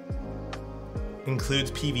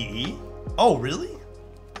 Includes PvE? Oh, really?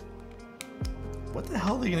 What the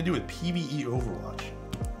hell are they gonna do with PvE Overwatch?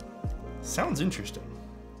 Sounds interesting.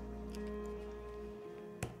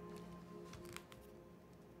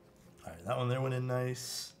 Alright, that one there went in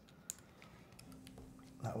nice.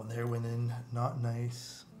 That one there went in not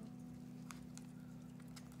nice.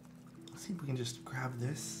 Let's see if we can just grab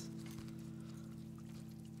this.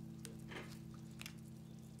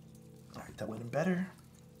 Alright, that went in better.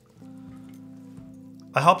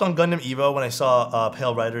 I hopped on Gundam Evo when I saw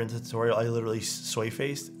Pale Rider in the tutorial. I literally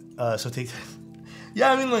soy-faced. So take that.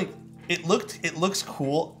 Yeah, I mean, like, it looks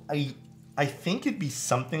cool. I think it'd be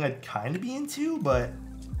something I'd kind of be into, but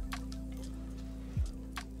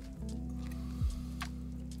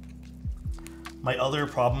my other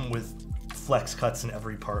problem with flex cuts in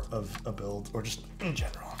every part of a build, or just in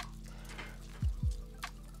general.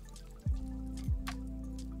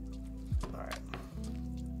 Alright.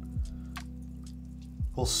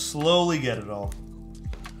 We'll slowly get it all.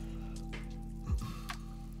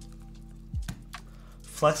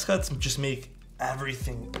 Flex cuts just make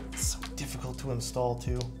everything so difficult to install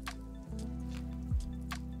too.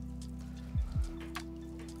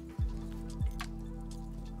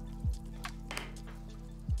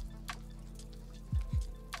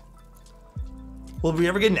 Will we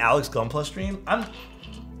ever get an Alex Gunpla stream?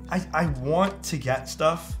 I want to get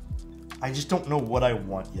stuff. I just don't know what I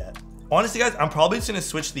want yet. Honestly, guys, I'm probably just gonna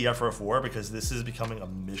switch to the FR4 because this is becoming a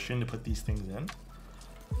mission to put these things in.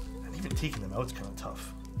 And even taking them out is kind of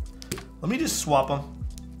tough. Let me just swap them.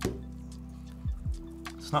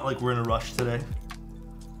 It's not like we're in a rush today.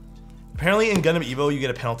 Apparently in Gundam Evo, you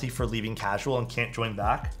get a penalty for leaving casual and can't join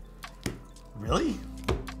back. Really?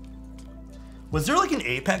 Was there like an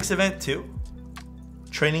Apex event too?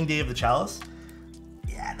 Training day of the Chalice?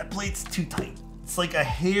 Yeah, the plate's too tight. It's like a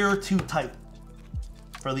hair too tight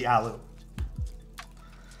for the Alu.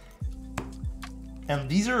 And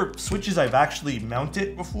these are switches I've actually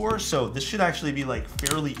mounted before, so this should actually be like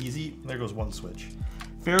fairly easy. There goes one switch.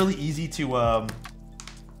 Fairly easy to, oh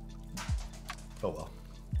well,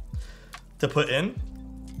 to put in.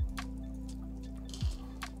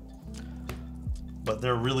 But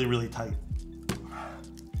they're really, really tight.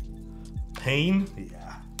 Pain?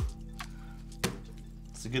 Yeah.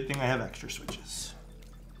 It's a good thing I have extra switches.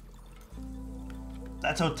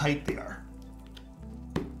 That's how tight they are.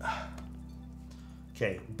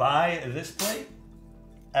 Okay, buy this plate.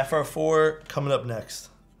 FR4 coming up next.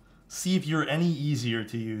 See if you're any easier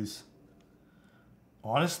to use.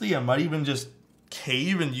 Honestly, I might even just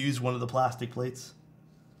cave and use one of the plastic plates.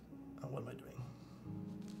 Oh, what am I doing?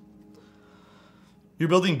 You're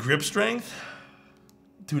building grip strength?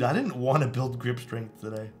 Dude, I didn't want to build grip strength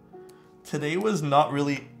today. Today was not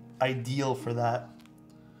really ideal for that.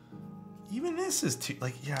 Even this is too,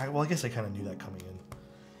 like, yeah, well, I guess I kind of knew that coming in.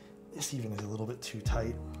 This even is a little bit too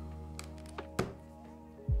tight.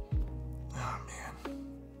 Oh, man.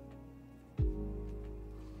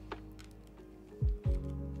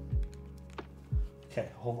 Okay,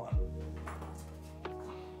 hold on.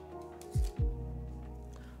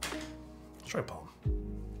 Let's try palm.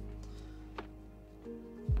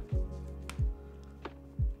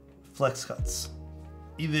 Flex cuts.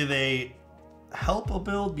 Either they help a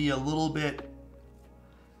build be a little bit...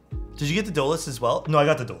 Did you get the Dolus as well? No, I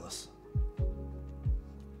got the Dolus.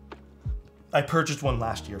 I purchased one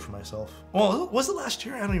last year for myself. Well, was it last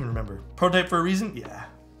year? I don't even remember. Prototype for a reason? Yeah.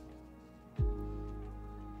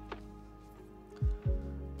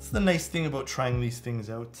 It's the nice thing about trying these things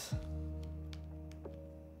out.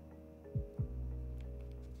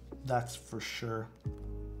 That's for sure.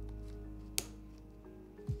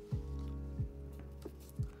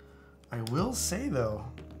 I will say though,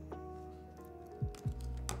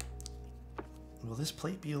 will this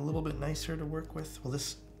plate be a little bit nicer to work with? Will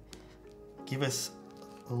this give us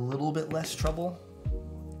a little bit less trouble?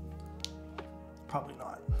 Probably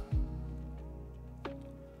not.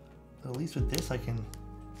 But at least with this, I can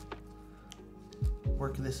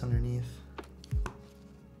work this underneath.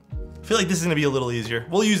 I feel like this is gonna be a little easier.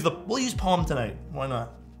 We'll use palm tonight. Why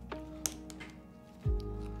not?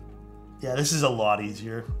 Yeah, this is a lot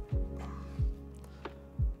easier.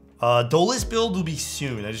 Dolus build will be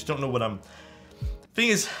soon. I just don't know what I'm... Thing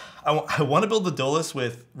is, I want to build the Dolus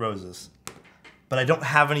with roses, but I don't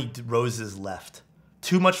have any roses left.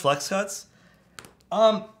 Too much flex cuts.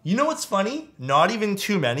 You know what's funny? Not even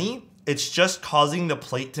too many. It's just causing the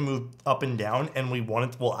plate to move up and down, and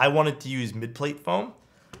I wanted to use mid-plate foam.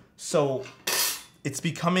 So it's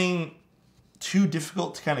becoming too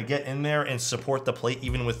difficult to kind of get in there and support the plate,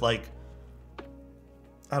 even with like,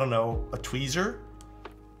 I don't know, a tweezer.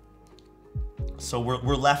 So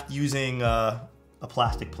we're left using a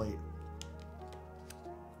plastic plate.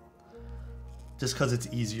 Just because it's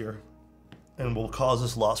easier and will cause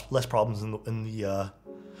us less problems in the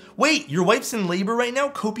Wait, your wife's in labor right now?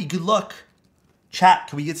 Kopi, good luck. Chat,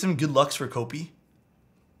 can we get some good lucks for Kopi?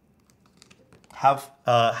 Have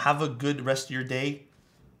a good rest of your day.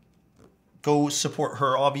 Go support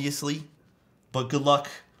her, obviously. But good luck.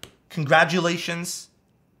 Congratulations.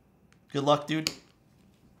 Good luck, dude.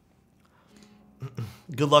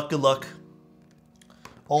 Good luck, good luck.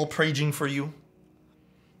 All praying for you.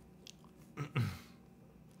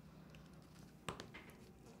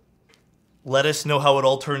 Let us know how it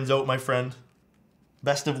all turns out, my friend.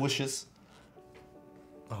 Best of wishes.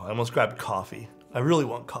 Oh, I almost grabbed coffee. I really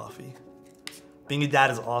want coffee. Being a dad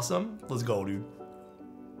is awesome. Let's go, dude.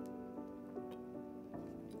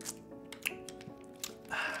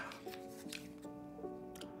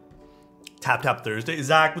 Tap Tap Thursday.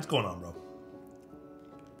 Zach, what's going on, bro?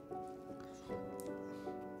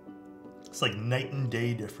 It's like night and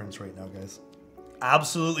day difference right now, guys.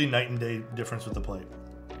 Absolutely night and day difference with the plate.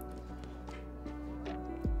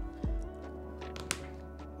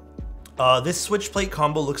 This switch plate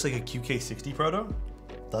combo looks like a QK60 proto.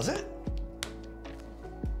 Does it?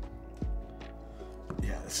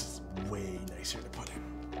 Yeah, this is way nicer to put in.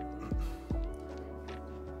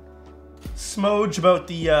 Smudge about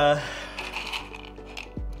the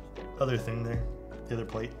other thing there, the other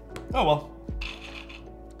plate. Oh well.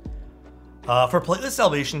 For platelet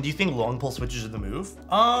salvation, do you think long pull switches are the move?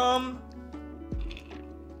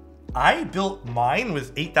 I built mine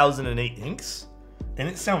with 8008 inks, and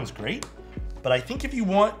it sounds great. But I think if you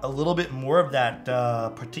want a little bit more of that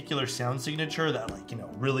particular sound signature, that like, you know,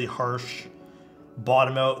 really harsh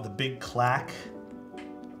bottom out, the big clack,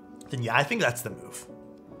 then yeah, I think that's the move.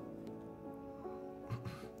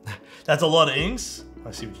 That's a lot of inks.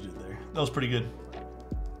 I see what you did there. That was pretty good.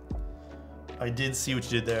 I did see what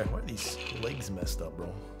you did there. Why are these legs messed up,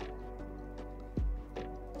 bro?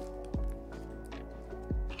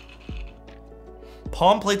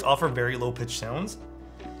 Palm plates offer very low pitch sounds.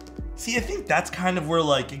 See, I think that's kind of where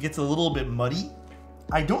like it gets a little bit muddy.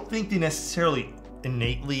 I don't think they necessarily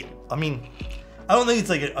innately, I mean, I don't think it's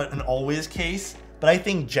like an always case, but I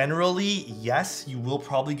think generally, yes, you will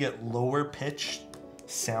probably get lower pitched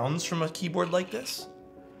sounds from a keyboard like this.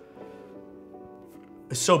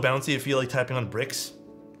 It's so bouncy, I feel like typing on bricks.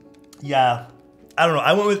 Yeah, I don't know.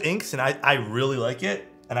 I went with inks and I really like it.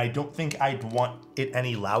 And I don't think I'd want it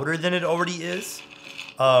any louder than it already is.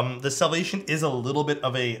 The Salvation is a little bit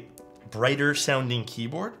of a brighter sounding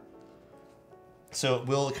keyboard. So it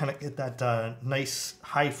will kind of get that nice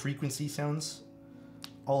high frequency sounds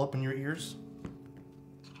all up in your ears.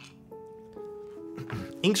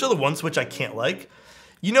 Inks are the one switch I can't like.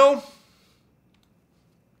 You know,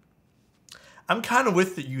 I'm kind of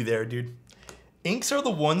with you there, dude. Inks are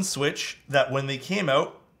the one switch that when they came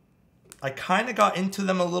out, I kind of got into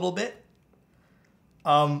them a little bit.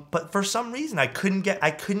 But for some reason I couldn't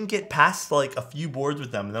get past like a few boards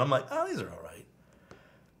with them. And then I'm like, oh, these are all right.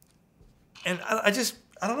 And I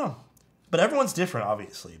don't know. But everyone's different,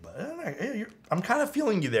 obviously. But I'm kind of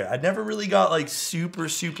feeling you there. I never really got like super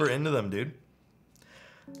into them, dude.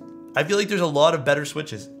 I feel like there's a lot of better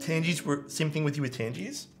switches. Tangies were, same thing with you with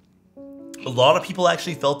Tangies. A lot of people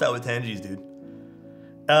actually felt that with Tangies, dude.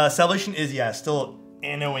 Salvation is, yeah, still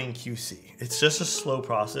annoing QC. It's just a slow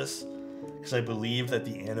process. Because I believe that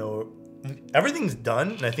the everything's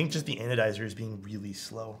done, and I think just the anodizer is being really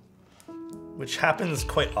slow. Which happens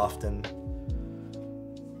quite often.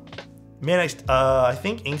 Man, I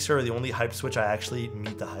think inks are the only hype switch I actually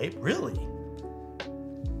meet the hype. Really?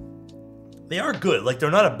 They are good. Like,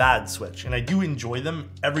 they're not a bad switch. And I do enjoy them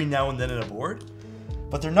every now and then in a board.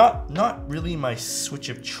 But they're not really my switch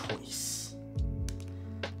of choice.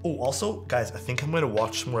 Oh, also, guys, I think I'm going to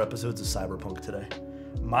watch some more episodes of Cyberpunk today.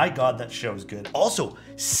 My God, that show is good. Also,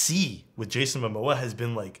 C with Jason Momoa has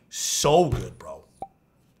been like so good, bro.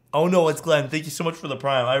 Oh no, it's Glenn. Thank you so much for the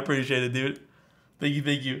Prime. I appreciate it, dude. Thank you,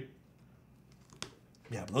 thank you.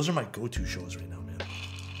 Yeah, but those are my go-to shows right now, man.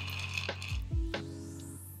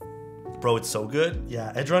 Bro, it's so good.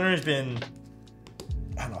 Yeah, Edge Runner has been,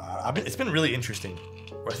 I don't know, it's been really interesting.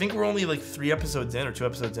 I think we're only like 3 episodes in or 2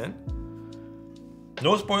 episodes in.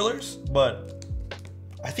 No spoilers, but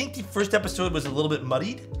I think the first episode was a little bit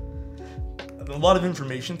muddied. A lot of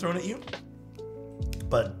information thrown at you.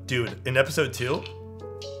 But dude, in episode 2,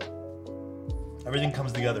 everything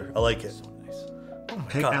comes together. I like it. So nice. Oh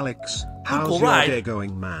my Hey God. Alex, how's cool your ride. day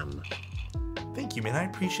going, man? Thank you, man. I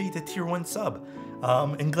appreciate the tier 1 sub.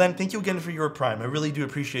 And Glenn, thank you again for your Prime. I really do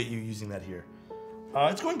appreciate you using that here.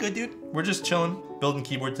 It's going good, dude. We're just chilling, building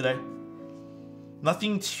keyboard today.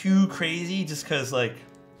 Nothing too crazy, just because, like,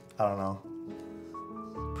 I don't know.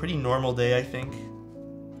 Pretty normal day, I think.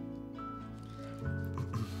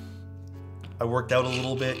 I worked out a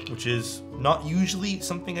little bit, which is not usually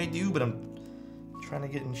something I do, but I'm trying to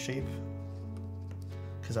get in shape.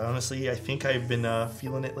 Because honestly, I think I've been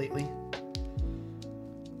feeling it lately.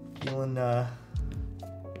 Feeling the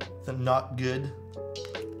not good.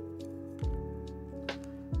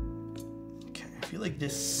 Okay, I feel like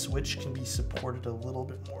this switch can be supported a little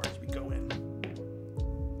bit more as we go in.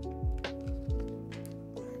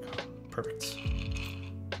 Perfect.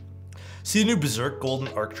 See the new Berserk Golden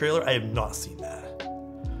Arc trailer? I have not seen that.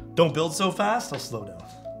 Don't build so fast, I'll slow down.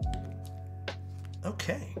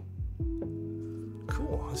 Okay.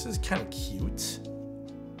 Cool, this is kind of cute.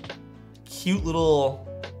 Cute little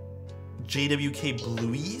JWK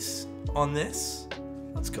blueies on this.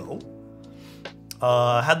 Let's go.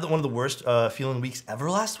 Had one of the worst feeling weeks ever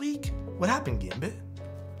last week. What happened, Gambit?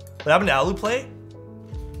 What happened to Alu Play?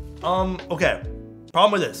 Okay.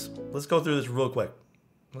 Problem with this. Let's go through this real quick.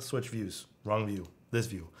 Let's switch views. Wrong view. This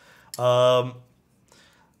view. When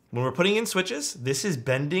we're putting in switches, this is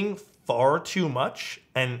bending far too much,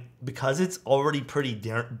 and because it's already pretty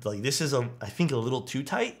like this is I think a little too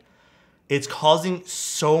tight. It's causing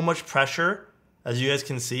so much pressure, as you guys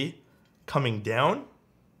can see, coming down,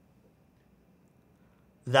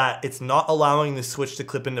 that it's not allowing the switch to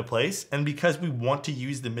clip into place. And because we want to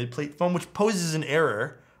use the mid-plate foam, which poses an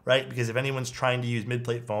error, right? Because if anyone's trying to use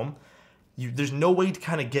mid-plate foam, there's no way to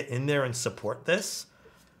kind of get in there and support this.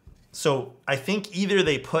 So I think either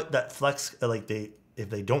they put that flex, like if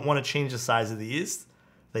they don't want to change the size of these,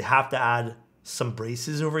 they have to add some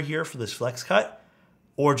braces over here for this flex cut,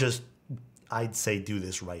 or just, I'd say, do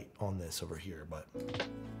this right on this over here. But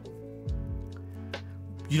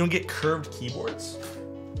you don't get curved keyboards?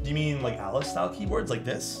 Do you mean like Alice style keyboards like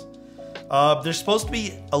this? They're supposed to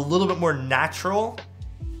be a little bit more natural,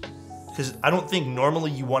 because I don't think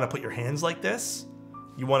normally you want to put your hands like this.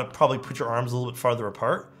 You want to probably put your arms a little bit farther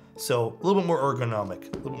apart. So a little bit more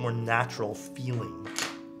ergonomic, a little bit more natural feeling.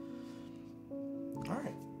 All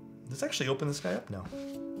right, let's actually open this guy up now.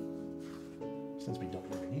 Since we don't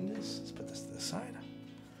really need this, let's put this to the side.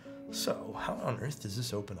 So how on earth does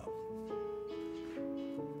this open up?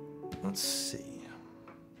 Let's see.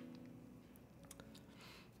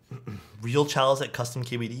 Real Chalice at Custom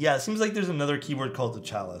KBD. Yeah, it seems like there's another keyboard called the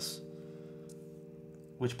Chalice,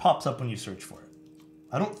 which pops up when you search for it.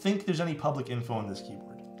 I don't think there's any public info on this keyboard.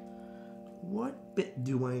 What bit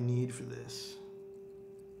do I need for this?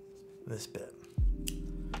 This bit.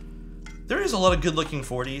 There is a lot of good looking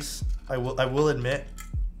 40s. I will admit.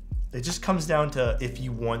 It just comes down to if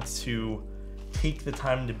you want to take the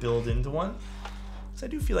time to build into one. So I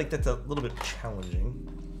do feel like that's a little bit challenging.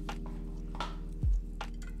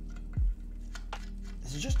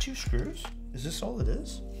 Is it just 2 screws? Is this all it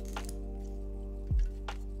is?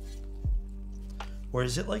 Or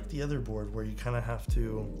is it like the other board where you kind of have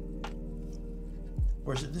to...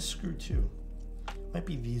 Or is it this screw too? Might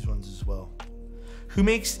be these ones as well. Who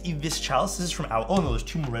makes this Chalice? This is from Owl. Oh no, there's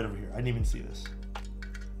 2 more right over here. I didn't even see this.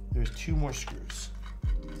 There's 2 more screws.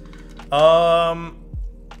 Owl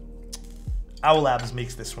Labs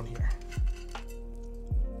makes this one here.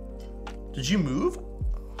 Did you move?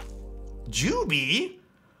 Juby?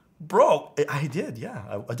 Bro, I did,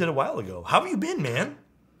 yeah. I did a while ago. How have you been, man?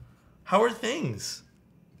 How are things?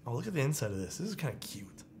 Oh, look at the inside of this. This is kind of cute.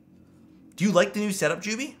 Do you like the new setup,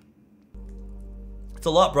 Juby? It's a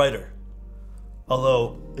lot brighter.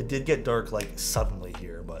 Although, it did get dark, like, suddenly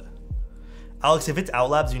here, but... Alex, if it's Owl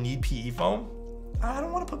Labs, you need PE foam? I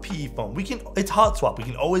don't want to put PE foam. It's hot swap. We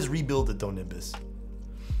can always rebuild it, though, Nimbus.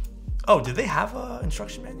 Oh, did they have an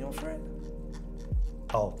instruction manual for it?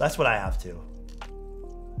 Oh, that's what I have, too.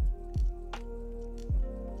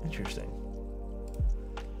 Interesting.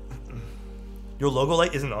 Your logo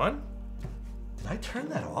light isn't on? Did I turn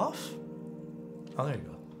that off? Oh, there you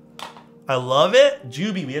go. I love it.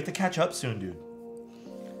 Juby, we have to catch up soon, dude.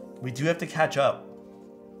 We do have to catch up.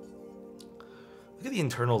 Look at the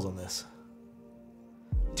internals on this.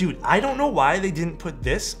 Dude, I don't know why they didn't put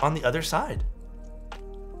this on the other side.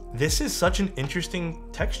 This is such an interesting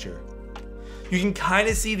texture. You can kind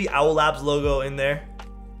of see the Owl Labs logo in there.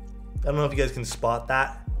 I don't know if you guys can spot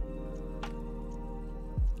that.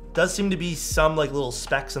 Does seem to be some like little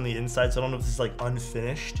specks on the inside, so I don't know if this is like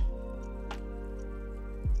unfinished.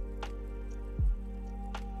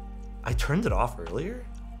 I turned it off earlier?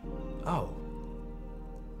 Oh.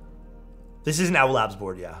 This is an Owl Labs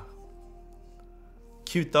board, yeah.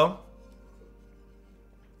 Cute though.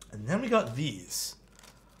 And then we got these.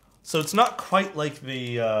 So it's not quite like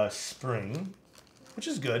the spring, which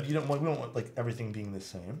is good. We don't want like everything being the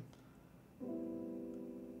same.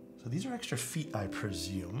 So these are extra feet, I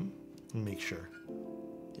presume. Let me make sure.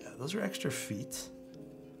 Yeah, those are extra feet.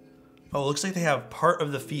 Oh, it looks like they have part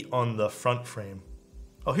of the feet on the front frame.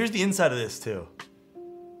 Oh, here's the inside of this too.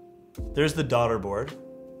 There's the daughter board.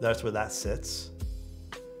 That's where that sits.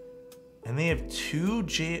 And they have two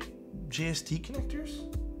JST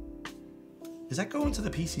connectors? Does that go into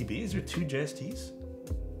the PCB? Is there two JSTs?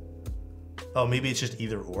 Oh, maybe it's just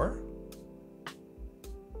either or?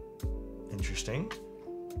 Interesting.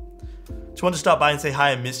 Just wanted to stop by and say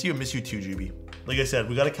hi. I miss you. I miss you too, Juby. Like I said,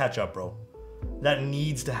 we got to catch up, bro. That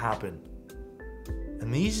needs to happen.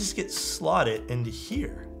 And these just get slotted into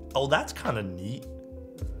here. Oh, that's kind of neat.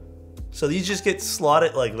 So these just get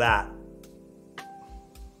slotted like that.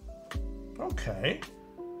 Okay.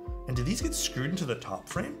 And do these get screwed into the top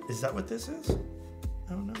frame? Is that what this is?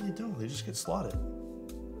 Oh, no, they don't. They just get slotted.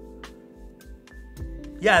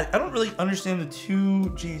 Yeah, I don't really understand the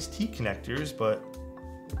two JST connectors, but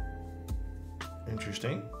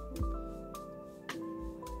interesting.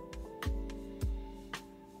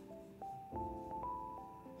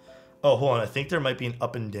 Oh, hold on. I think there might be an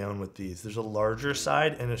up and down with these. There's a larger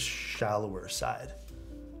side and a shallower side.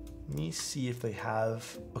 Let me see if they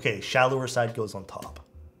have... Okay, shallower side goes on top.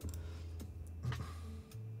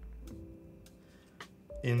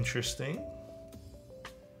 Interesting.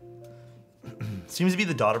 Seems to be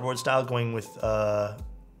the daughter board style going with the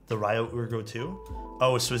Ryo Urgo 2.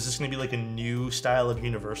 Oh, so is this going to be like a new style of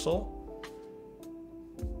Universal?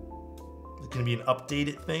 It's going to be an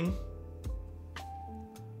updated thing?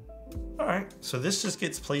 Alright, so this just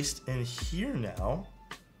gets placed in here now,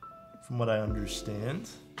 from what I understand.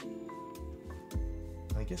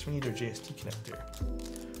 I guess we need our JST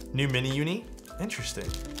connector. New mini uni? Interesting.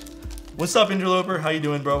 What's up, Interloper? How you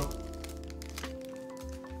doing, bro?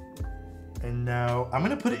 And now I'm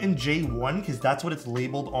gonna put it in J1 because that's what it's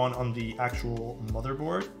labeled on the actual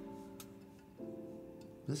motherboard.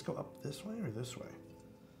 Does this go up this way or this way?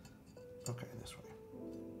 Okay, this way.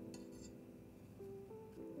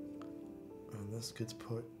 And this gets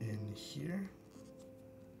put in here.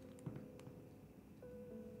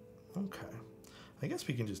 Okay. I guess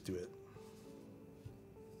we can just do it.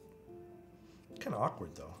 Kind of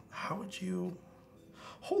awkward though. How would you...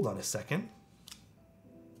 Hold on a second.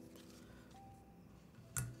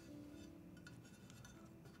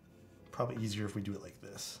 Probably easier if we do it like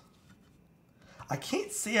this. I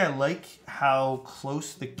can't say I like how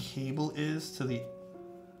close the cable is to the...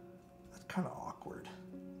 That's kind of awkward.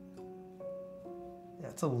 Yeah,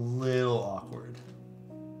 it's a little awkward.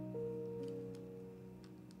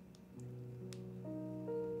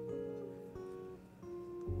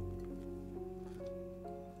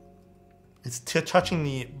 It's touching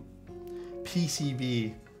the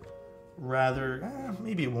PCB rather,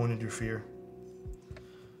 maybe it won't interfere.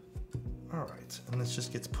 All right, and this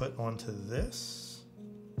just gets put onto this.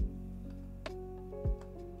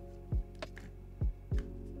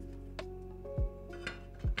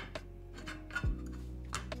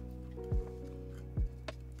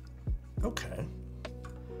 Okay,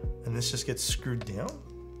 and this just gets screwed down.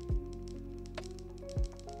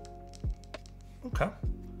 Okay.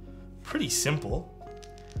 Pretty simple.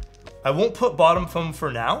 I won't put bottom foam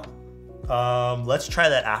for now. Let's try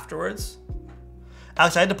that afterwards.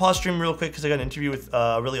 Alex, I had to pause stream real quick because I got an interview with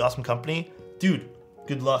a really awesome company. Dude,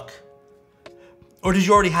 good luck. Or did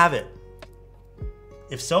you already have it?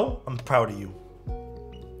 If so, I'm proud of you.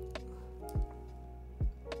 All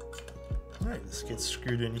right, this gets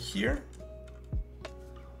screwed in here.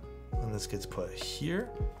 And this gets put here.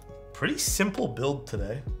 Pretty simple build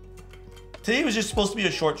today. Today was just supposed to be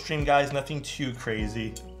a short stream, guys. Nothing too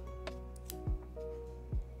crazy.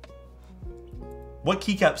 What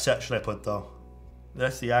keycap set should I put, though?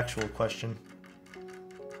 That's the actual question.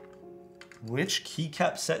 Which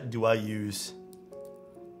keycap set do I use?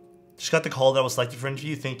 Just got the call that I was selected for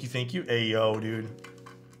interview. Thank you, thank you. Hey, yo, dude.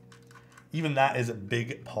 Even that is a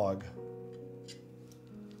big pog.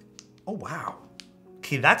 Oh, wow.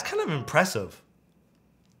 Okay, that's kind of impressive.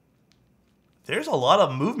 There's a lot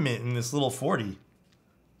of movement in this little 40.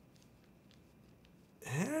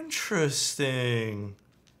 Interesting.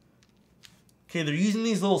 Okay, they're using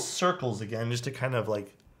these little circles again just to kind of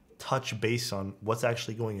like touch base on what's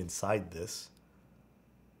actually going inside this.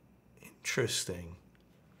 Interesting.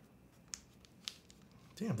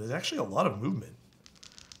 Damn, there's actually a lot of movement.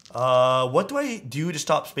 What do I do to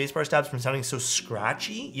stop spacebar stabs from sounding so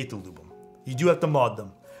scratchy? You have to lube them. You do have to mod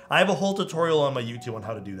them. I have a whole tutorial on my YouTube on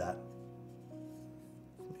how to do that.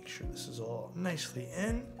 Make sure this is all nicely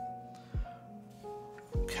in.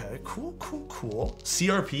 Okay, cool, cool, cool.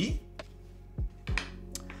 CRP.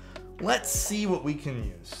 Let's see what we can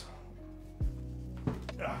use.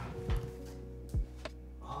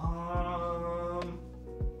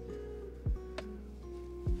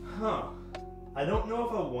 I don't know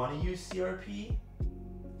if I want to use CRP.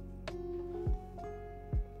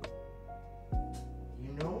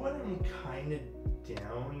 You know what I'm kind of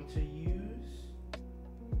down to use?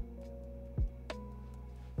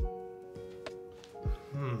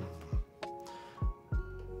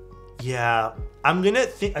 Yeah, I'm gonna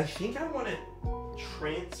think. I think I want to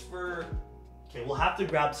transfer. Okay, we'll have to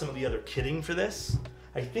grab some of the other kitting for this.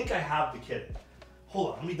 I think I have the kitting.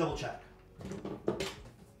 Hold on, let me double check.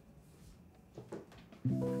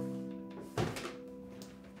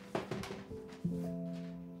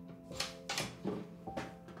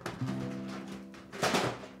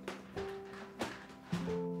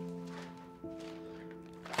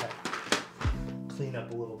 Clean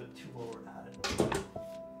up a little bit too while we're at it.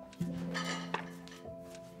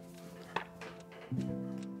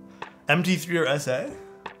 MT3 or SA?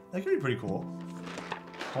 That could be pretty cool.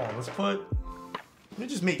 Hold on, let me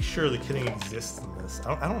just make sure the kitting exists in this.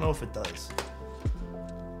 I don't know if it does.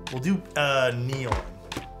 We'll do neon.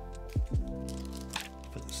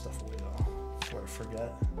 Put this stuff away though, before I forget.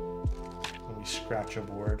 When we scratch a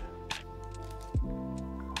board.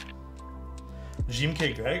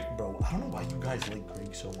 GMK Greg, bro, I don't know why you guys like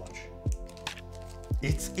Greg so much.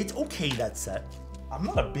 It's okay, that set. I'm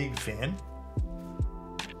not a big fan.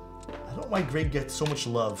 I don't know why Greg gets so much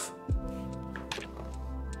love.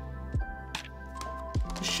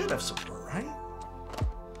 This should have support, right?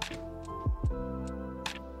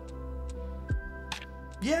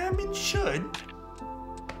 Yeah, I mean, should.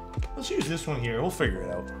 Let's use this one here. We'll figure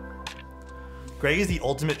it out. Greg is the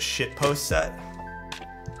ultimate shitpost set.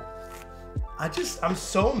 I'm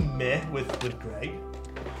so meh with Greg.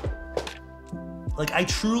 Like, I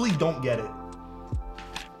truly don't get it.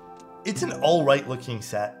 It's an alright looking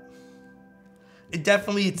set. It's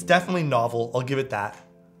definitely novel. I'll give it that.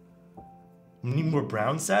 We need more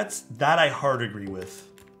brown sets. That I hard agree with.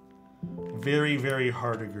 Very, very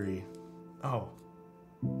hard agree. Oh,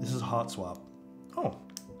 this is hot swap. Oh,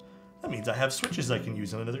 that means I have switches I can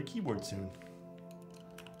use on another keyboard soon.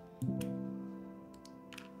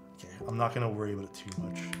 Okay, I'm not gonna worry about it too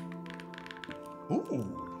much.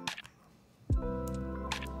 Ooh.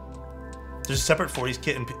 There's a separate 40s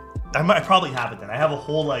kit and I probably have it then. I have a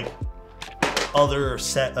whole like other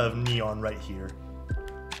set of neon right here.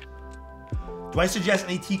 Do I suggest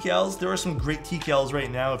any TKLs? There are some great TKLs right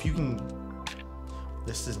now. If you can,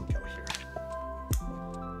 this doesn't go here.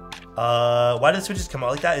 Why do the switches come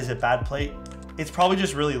out like that? Is it bad plate? It's probably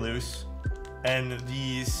just really loose. And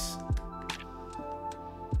these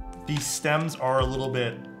stems are a little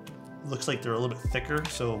bit, looks like they're a little bit thicker.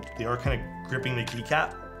 So they are kind of gripping the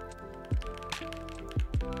keycap.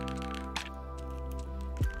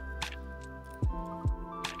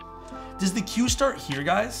 Does the Q start here,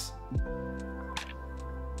 guys?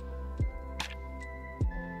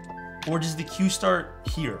 Or does the Q start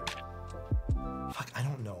here? Fuck, I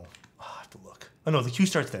don't know. Oh, I have to look. Oh no, the Q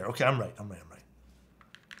starts there. Okay, I'm right.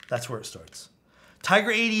 That's where it starts.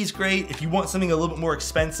 Tiger 80 is great. If you want something a little bit more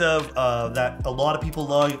expensive that a lot of people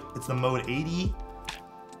love, it's the Mode 80.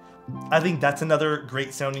 I think that's another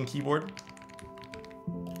great sounding keyboard.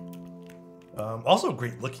 Also a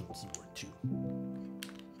great looking keyboard too.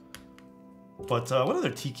 But what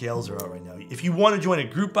other TKLs are out right now? If you want to join a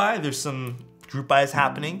group buy, there's some group buys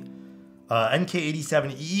happening.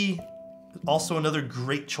 NK87E, also another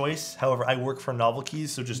great choice. However, I work for Novel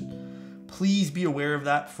Keys, so just please be aware of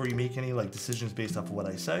that before you make any like decisions based off of what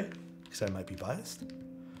I say, because I might be biased.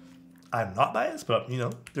 I'm not biased, but you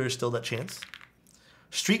know, there's still that chance.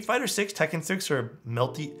 Street Fighter 6, Tekken 6 are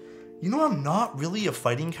melty. You know, I'm not really a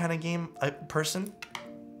fighting kind of game person.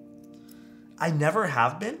 I never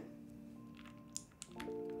have been.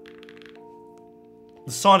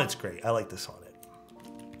 The Sonnet's great. I like the Sonnet.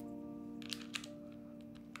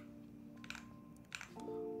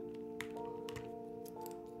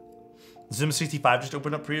 Zoom 65 just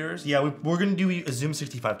opened up pre-orders. Yeah, we're going to do a Zoom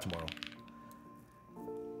 65 tomorrow.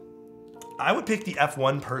 I would pick the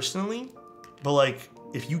F1 personally, but like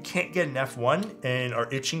if you can't get an F1 and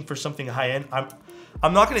are itching for something high-end,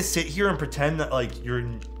 I'm not going to sit here and pretend that like you're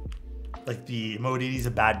like the Mode 80 is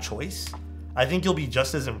a bad choice. I think you'll be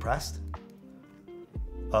just as impressed.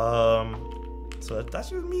 So that's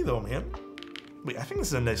just me though, man. Wait, I think this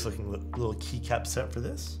is a nice looking little keycap set for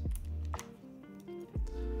this.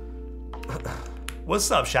 What's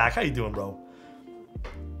up, Shaq? How you doing, bro?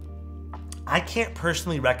 I can't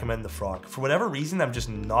personally recommend the Frog. For whatever reason, I'm just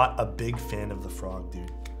not a big fan of the Frog,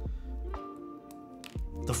 dude.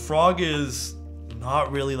 The Frog is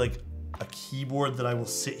not really like a keyboard that I will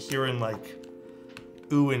sit here and like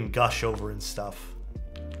ooh and gush over and stuff.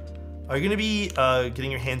 Are you gonna be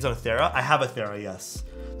getting your hands on a Thera? I have a Thera, yes.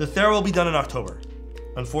 The Thera will be done in October.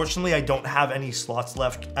 Unfortunately, I don't have any slots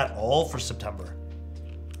left at all for September.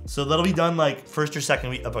 So that'll be done like first or second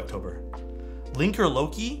week of October. Link or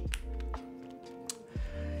Loki?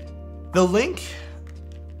 The Link,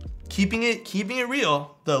 keeping it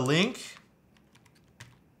real, the Link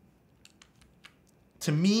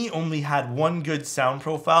to me only had one good sound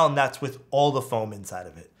profile, and that's with all the foam inside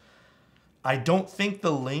of it. I don't think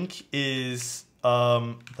the Link is, did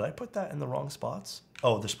I put that in the wrong spots?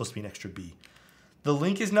 Oh, there's supposed to be an extra B. The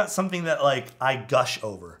Link is not something that like I gush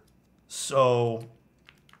over. So,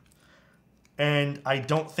 and I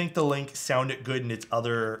don't think the Link sounded good in its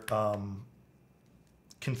other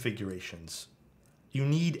configurations. You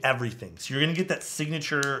need everything. So you're gonna get that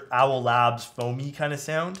signature Owl Labs foamy kind of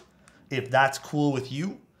sound. If that's cool with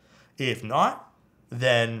you. If not,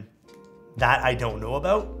 then that I don't know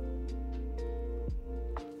about.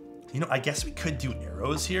 You know, I guess we could do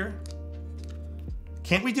arrows here.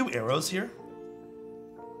 Can't we do arrows here?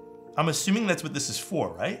 I'm assuming that's what this is for,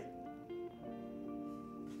 right?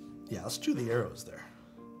 Yeah, let's do the arrows there.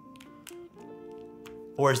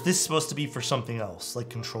 Or is this supposed to be for something else, like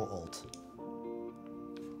Control-Alt?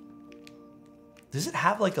 Does it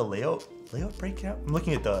have like a layout breakout? I'm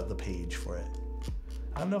looking at the page for it.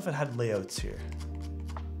 I don't know if it had layouts here.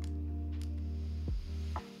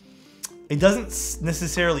 It doesn't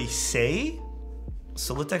necessarily say,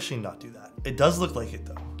 so let's actually not do that. It does look like it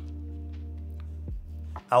though.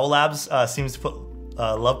 Owl Labs seems to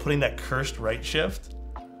love putting that cursed right shift.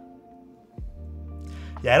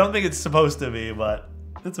 Yeah, I don't think it's supposed to be, but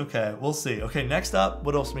it's okay. We'll see. Okay, next up,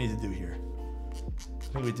 what else do we need to do here? I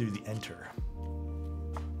think we do the enter.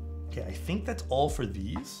 Okay, I think that's all for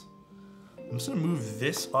these. I'm just gonna move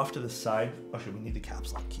this off to the side. Actually, we need the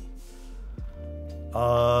caps lock key.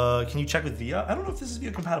 Can you check with VIA? I don't know if this is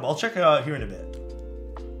VIA compatible. I'll check it out here in a bit.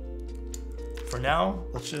 For now,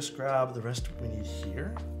 let's just grab the rest we need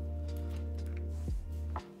here.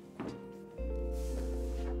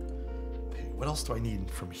 Okay, what else do I need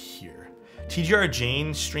from here? TGR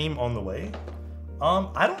Jane stream on the way.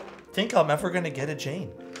 I don't think I'm ever gonna get a Jane.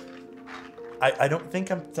 I don't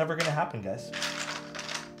think it's ever gonna happen, guys.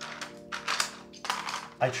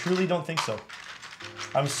 I truly don't think so.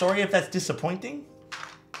 I'm sorry if that's disappointing.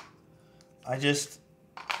 I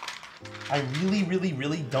really, really,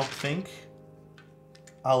 really don't think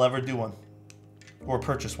I'll ever do one or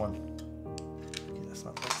purchase one. Okay, that's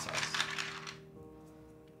not that size.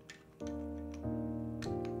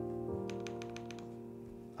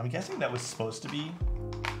 I'm guessing that was supposed to be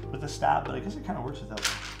with a stab, but I guess it kind of works without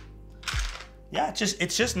one. Yeah,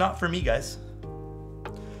 it's just not for me, guys.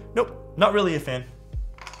 Nope, not really a fan.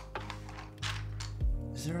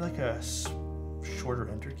 Is there like a shorter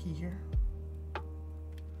enter key here?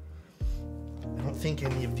 I don't think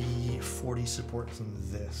any of the 40 supports in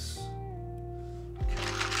this. Okay.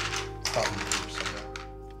 Probably somewhere.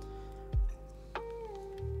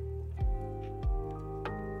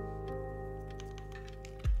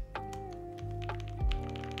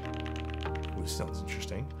 Ooh, this sounds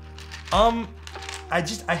interesting.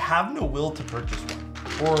 I have no will to purchase one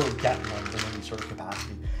or get one in any sort of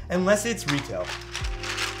capacity, unless it's retail.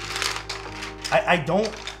 I don't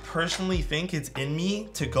personally think it's in me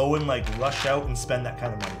to go and like rush out and spend that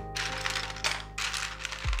kind of money.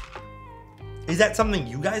 Is that something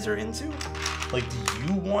you guys are into? Like, do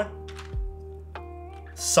you want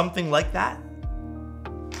something like that?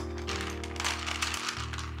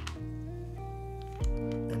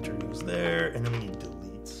 Enter goes there, and then we need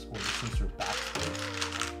deletes. Or some sort of backspace.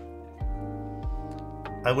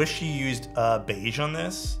 I wish you used beige on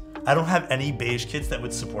this. I don't have any beige kits that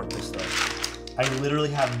would support this though. I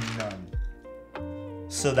literally have none.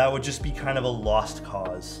 So that would just be kind of a lost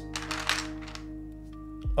cause,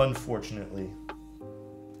 unfortunately.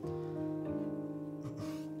 A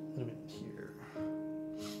little bit here.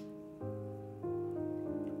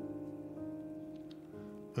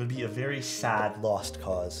 It would be a very sad lost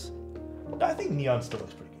cause. No, I think neon still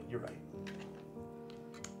looks pretty good. You're right.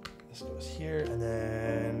 This goes here, and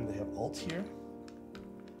then they have alt here.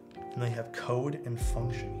 And they have code and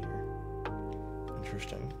function here.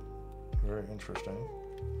 Interesting. Very interesting.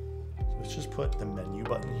 So let's just put the menu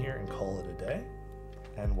button here and call it a day.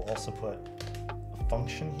 And we'll also put a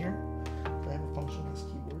function here. Do I have a function in this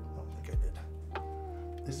keyword? I don't think I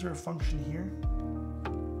did. Is there a function here?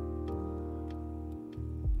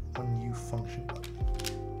 One new function button.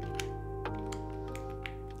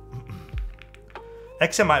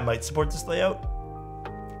 XMI might support this layout.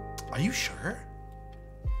 Are you sure?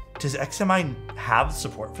 Does XMI have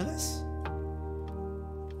support for this?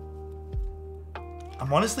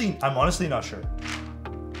 I'm honestly not sure.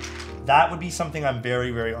 That would be something I'm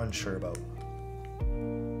very, very unsure about.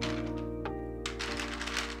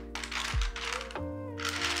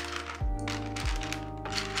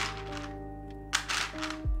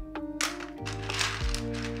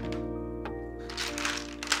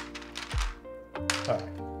 All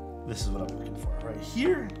right, this is what I'm looking for right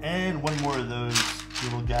here, and one more of those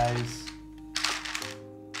little guys.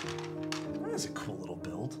 That is a cool little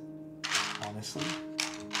build, honestly.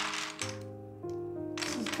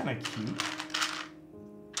 This is kind of cute.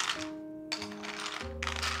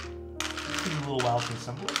 Taking a little while to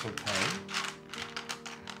assemble. It's okay.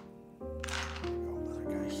 Another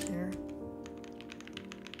guy here.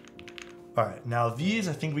 All right, now these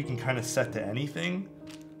I think we can kind of set to anything.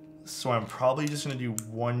 So I'm probably just gonna do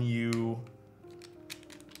 1U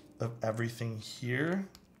of everything here,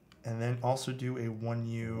 and then also do a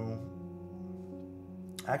 1U.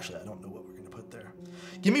 Actually, I don't know what we're gonna put there.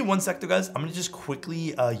 Give me 1 sec though, guys. I'm gonna just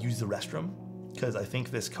quickly use the restroom because I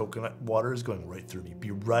think this coconut water is going right through me.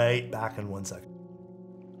 Be right back in 1 sec.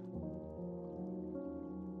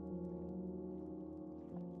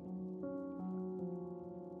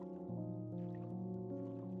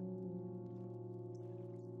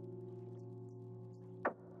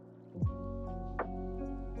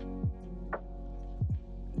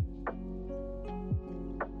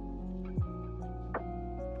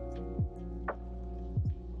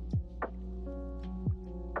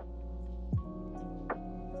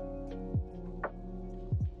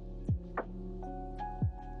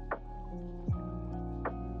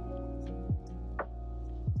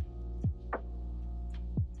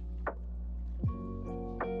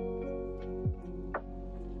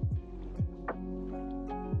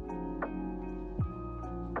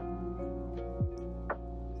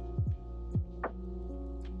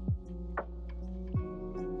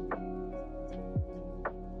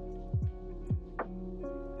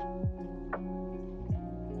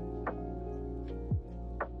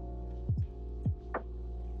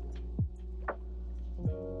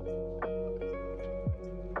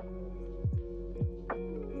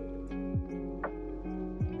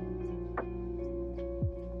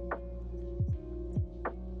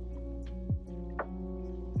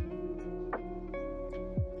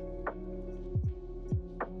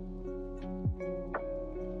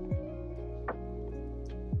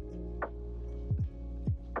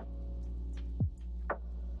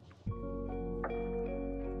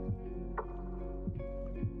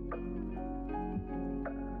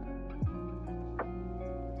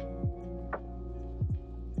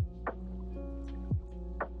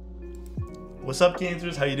 What's up,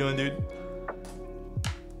 Cancers? How you doing, dude?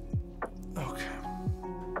 Okay.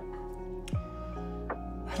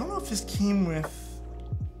 I don't know if this came with...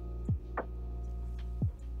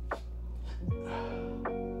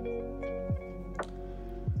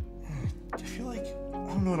 I feel like I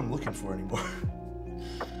don't know what I'm looking for anymore.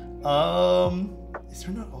 Is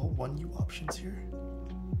there not all 1U options here?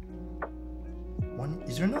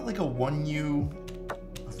 Is there not like a 1U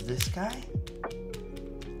of this guy?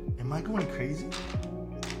 Am I going crazy?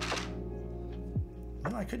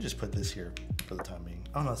 No, I could just put this here for the time being.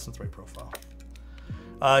 Oh no, that's not the right profile.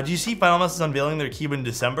 Do you see Final Mess is unveiling their keyboard in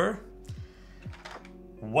December?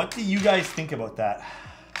 What do you guys think about that?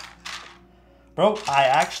 Bro,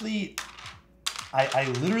 I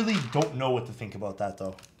literally don't know what to think about that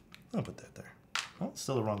though. I'm gonna put that there. Oh, it's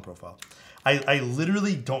still the wrong profile. I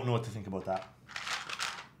literally don't know what to think about that.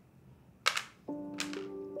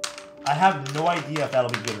 I have no idea if that'll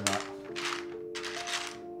be good or not.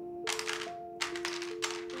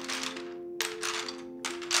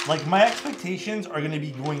 Like, my expectations are going to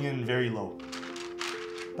be going in very low.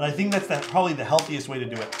 But I think that's probably the healthiest way to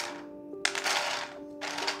do it.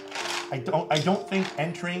 I don't think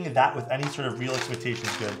entering that with any sort of real expectation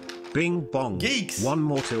is good. Bing bong. Geeks. One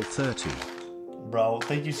more till 30. Bro,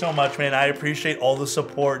 thank you so much, man. I appreciate all the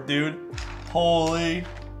support, dude. Holy,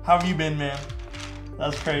 how have you been, man?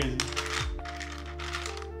 That's crazy.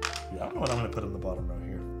 Yeah, I don't know what I'm gonna put on the bottom row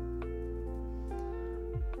here.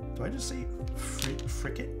 Do I just say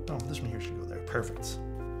frick it? Oh, this one here should go there. Perfect.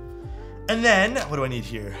 And then, what do I need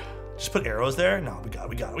here? Just put arrows there? No,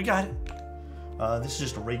 we got it. This is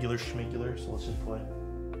just a regular schmegular, so let's just put...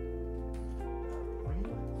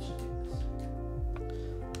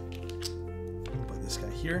 Put this guy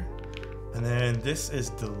here. And then this is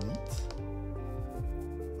delete.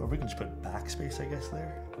 Or we can just put backspace, I guess,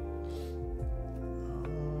 there.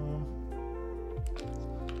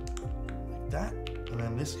 Like that. And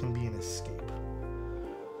then this can be an escape.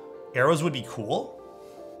 Arrows would be cool.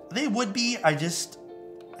 They would be, I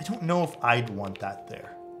don't know if I'd want that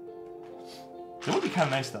there. It would be kind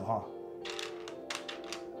of nice though, huh?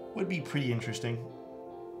 Would be pretty interesting.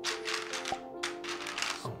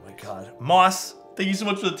 Oh my god. Moss, thank you so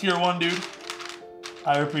much for the tier 1, dude.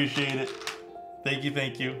 I appreciate it. Thank you,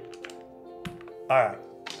 thank you. Alright.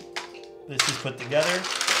 This is put together.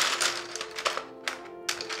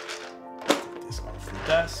 Put this off the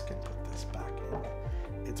desk and put this back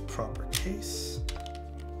in its proper case.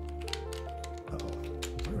 Uh-oh.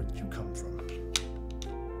 Where did you come from?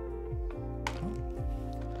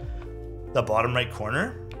 The bottom right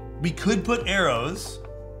corner. We could put arrows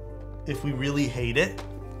if we really hate it.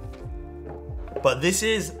 But this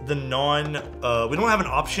is the we don't have an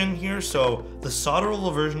option here, so the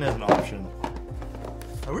solderable version has an option.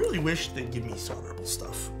 I really wish they'd give me solderable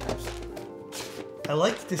stuff. I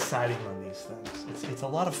like deciding on these things. It's a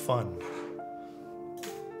lot of fun.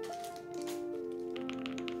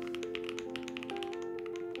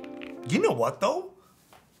 You know what though?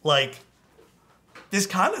 Like, this is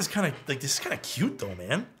kind of cute though,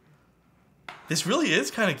 man. This really is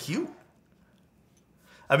kind of cute.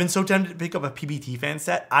 I've been so tempted to pick up a PBT fan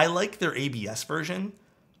set. I like their ABS version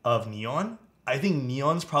of Neon. I think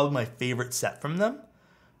Neon's probably my favorite set from them.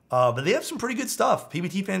 But they have some pretty good stuff.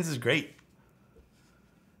 PBT fans is great.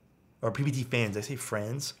 Or PBT fans, I say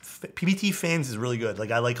friends. PBT fans is really good.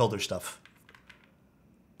 Like, I like all their stuff.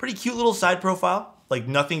 Pretty cute little side profile. Like,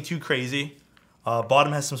 nothing too crazy.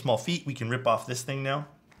 Bottom has some small feet. We can rip off this thing now.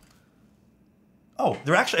 Oh,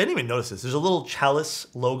 I didn't even notice this. There's a little Chalice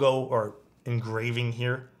logo or engraving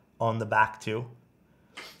here on the back too.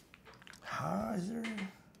 Is there...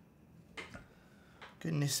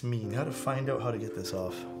 Goodness me, how to find out how to get this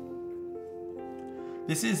off.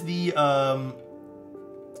 This is the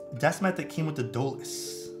desk mat that came with the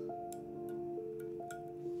Dolus. All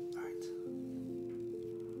right.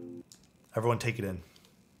 Everyone take it in.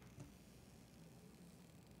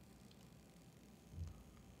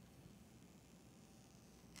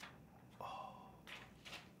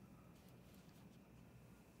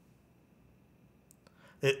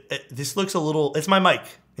 This looks a little... It's my mic,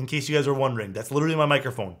 in case you guys are wondering. That's literally my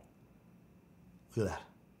microphone. Look at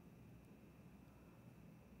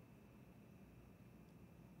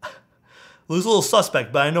that. Looks a little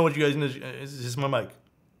suspect, but I know what you guys know. It's just my mic.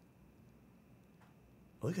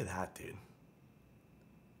 Look at that, dude.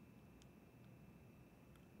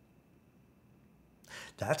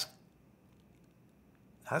 That's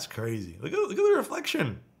crazy. Look at the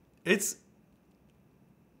reflection. That's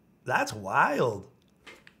wild.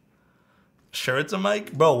 Sure it's a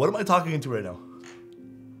mic? Bro, what am I talking into right now?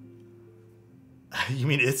 You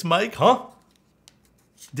mean it's mic, huh?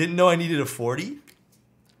 Didn't know I needed a 40?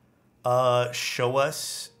 Show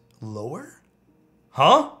us lower?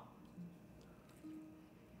 Huh?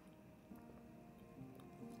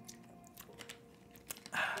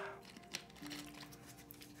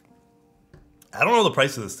 I don't know the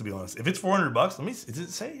price of this, to be honest. If it's 400 bucks, does it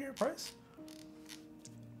say here price?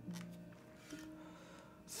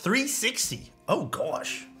 360. Oh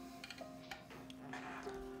gosh.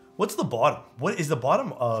 What's the bottom? What is the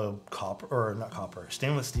bottom copper or not copper?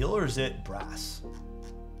 Stainless steel or is it brass?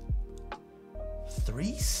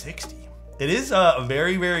 360. It is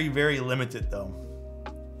very, very, very limited though.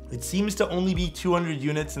 It seems to only be 200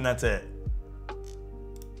 units and that's it.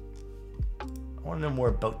 I want to know more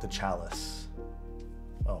about the Chalice.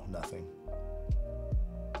 Oh, nothing.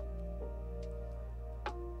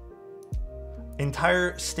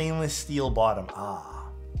 Entire stainless steel bottom. Ah.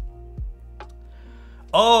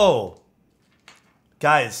 Oh.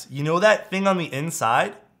 Guys, you know that thing on the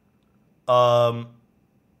inside?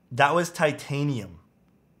 That was titanium.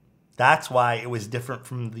 That's why it was different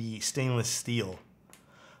from the stainless steel.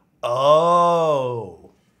 Oh.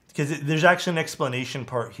 Because there's actually an explanation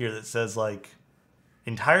part here that says like,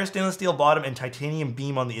 Entire stainless steel bottom and titanium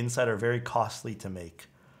beam on the inside are very costly to make.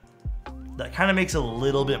 That kind of makes a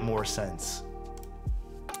little bit more sense.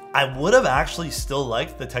 I would have actually still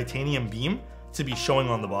liked the titanium beam to be showing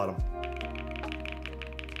on the bottom.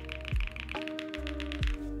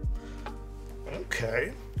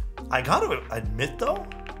 Okay. I gotta admit though,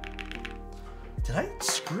 did I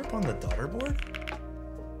screw up on the daughter board?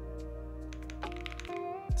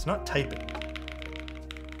 It's not typing.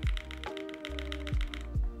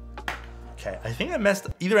 Okay, I think I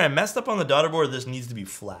messed up on the daughter board or this needs to be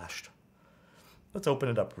flashed. Let's open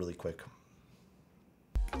it up really quick.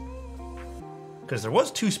 Because there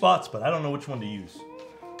was 2 spots, but I don't know which one to use.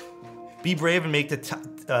 Be brave and make a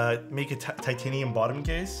titanium bottom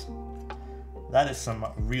case. That is some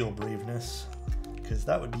real braveness, because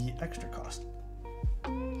that would be extra cost.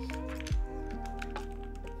 Alright,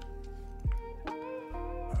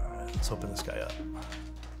 let's open this guy up.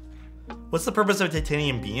 What's the purpose of a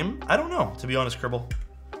titanium beam? I don't know, to be honest, Kerbal.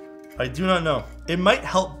 I do not know. It might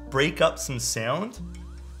help break up some sound,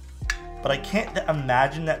 but I can't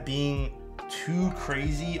imagine that being too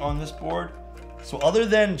crazy on this board. So other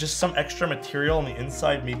than just some extra material on the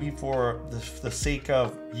inside, maybe for the sake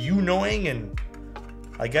of you knowing and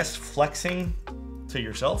I guess flexing to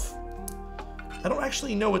yourself, I don't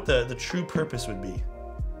actually know what the true purpose would be.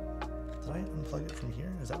 Did I unplug it from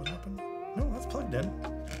here? Is that what happened? No, that's plugged in.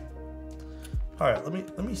 All right,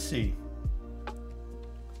 let me see.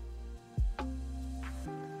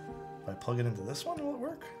 If I plug it into this one, will it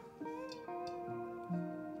work?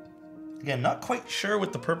 Again, not quite sure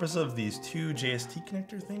what the purpose of these 2 JST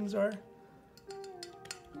connector things are.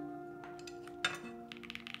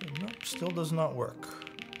 Nope, still does not work.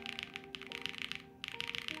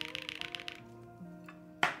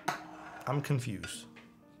 I'm confused.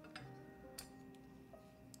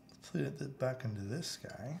 Let's put it back into this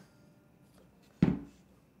guy.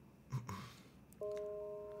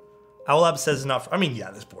 Owlab says not for, I mean,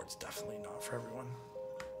 yeah, this board's definitely not for everyone.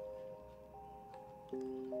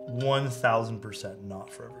 1000% not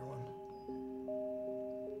for everyone.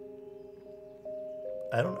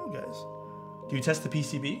 I don't know, guys. Do you test the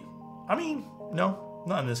PCB? I mean, no,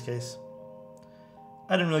 not in this case.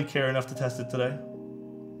 I didn't really care enough to test it today.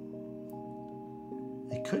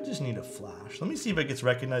 It could just need a flash. Let me see if it gets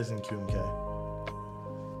recognized in QMK.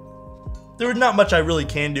 There's not much I really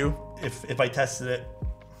can do if I tested it.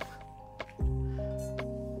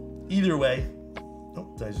 Either way.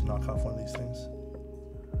 Oh, did I just knock off one of these things?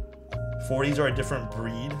 40s are a different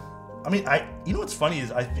breed. I mean, you know what's funny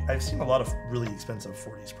is I've seen a lot of really expensive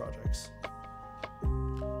 40s projects.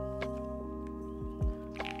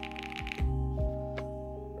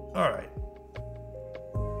 All right.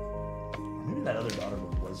 Maybe that other daughter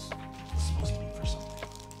board was supposed to be for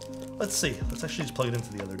something. Let's see. Let's actually just plug it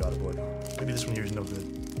into the other daughter board. Maybe this one here is no good.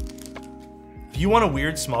 If you want a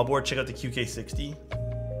weird small board, check out the QK60.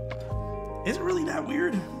 Is it really that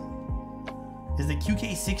weird? Is the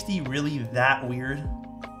QK60 really that weird?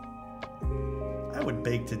 I would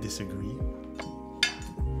beg to disagree.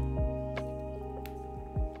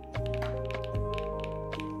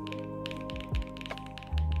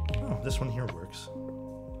 Oh, this one here works.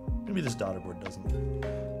 Maybe this daughter board doesn't.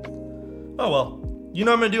 Oh well. You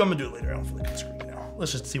know what I'm gonna do? I'm gonna do it later on for the good screen now.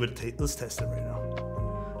 Let's just see what it takes. Let's test it right now.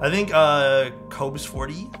 I think Cobes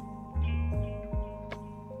 40.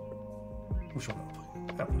 Which one?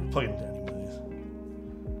 Plug it into any one of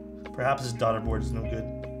these. Perhaps this daughter board is no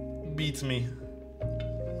good. Beats me.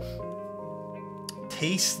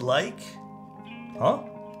 Taste like? Huh?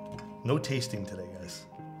 No tasting today, guys.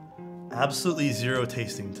 Absolutely zero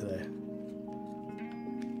tasting today.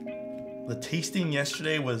 The tasting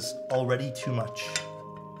yesterday was already too much.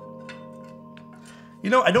 You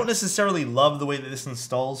know, I don't necessarily love the way that this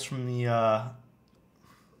installs from the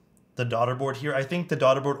daughter board here. I think the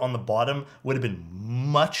daughter board on the bottom would have been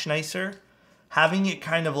much nicer. Having it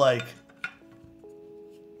kind of like,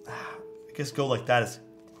 I guess go like that is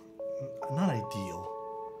not ideal.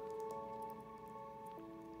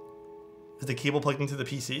 Is the cable plugged into the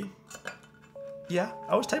PC? Yeah,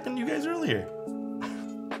 I was typing to you guys earlier.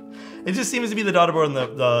 It just seems to be the daughter board on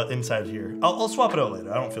the inside here. I'll swap it out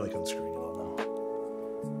later. I don't feel like unscrewing it all now.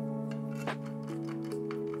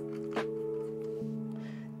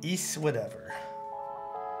 East whatever.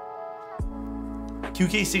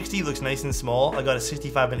 QK60 looks nice and small. I got a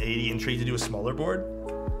 65 and 80 and tried to do a smaller board.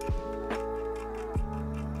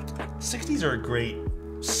 60s are a great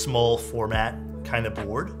small format kind of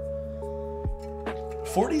board.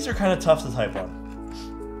 40s are kind of tough to type on.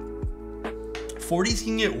 40s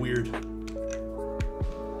can get weird.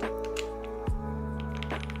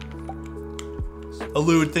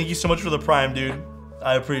 Elude, thank you so much for the prime, dude.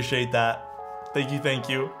 I appreciate that. Thank you, thank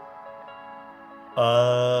you.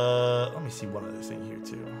 Let me see one other thing here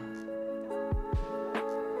too.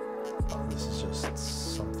 Oh, this is just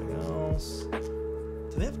something else.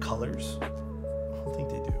 Do they have colors? I don't think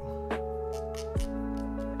they do.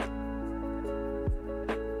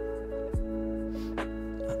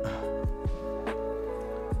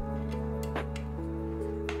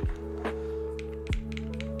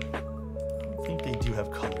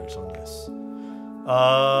 Have colors on this.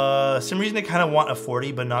 Some reason I kind of want a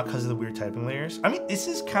 40, but not because of the weird typing layers. I mean, this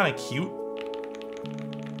is kind of cute.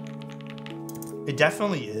 It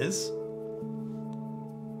definitely is.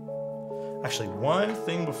 Actually, one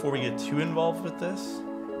thing before we get too involved with this.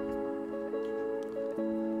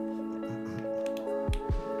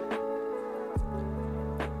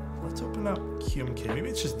 Let's open up QMK. Maybe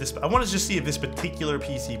it's just this. I want to just see if this particular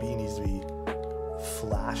PCB needs to be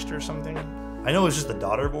flashed or something. I know it's just the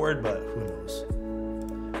daughter board, but who knows?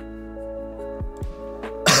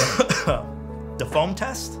 The foam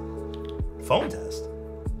test? Foam test?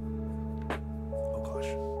 Oh gosh.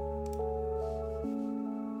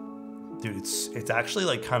 Dude, it's actually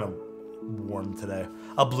like kind of warm today.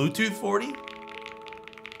 A Bluetooth 40?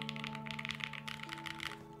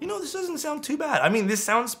 You know, this doesn't sound too bad. I mean, this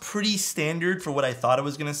sounds pretty standard for what I thought it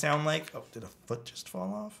was gonna sound like. Oh, did a foot just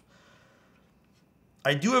fall off?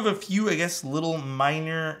 I do have a few, I guess, little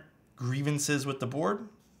minor grievances with the board.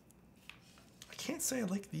 I can't say I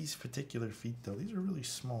like these particular feet, though. These are really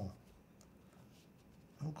small.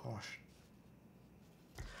 Oh, gosh.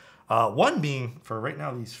 One being, for right now,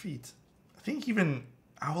 these feet. I think even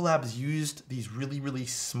Owl Labs used these really, really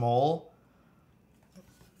small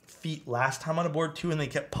feet last time on a board, too, and they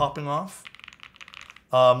kept popping off.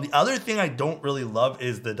 The other thing I don't really love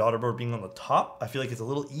is the daughter board being on the top. I feel like it's a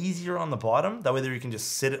little easier on the bottom. That way there you can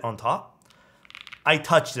just sit it on top. I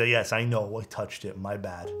touched it. Yes, I know I touched it. My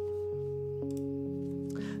bad.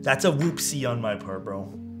 That's a whoopsie on my part,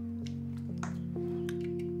 bro.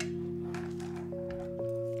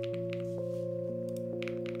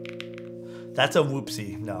 That's a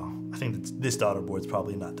whoopsie. No, I think this daughter board's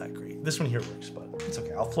probably not that great. This one here works, but it's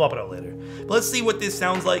okay. I'll flop it out later. But let's see what this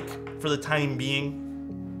sounds like for the time being.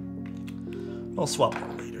 I'll swap it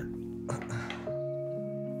out later.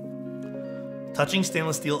 Touching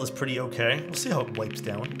stainless steel is pretty okay. We'll see how it wipes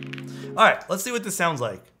down. All right, let's see what this sounds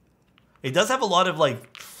like. It does have a lot of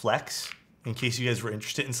like flex, in case you guys were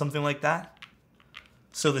interested in something like that.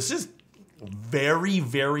 So this is very,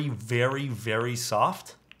 very, very, very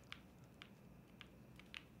soft.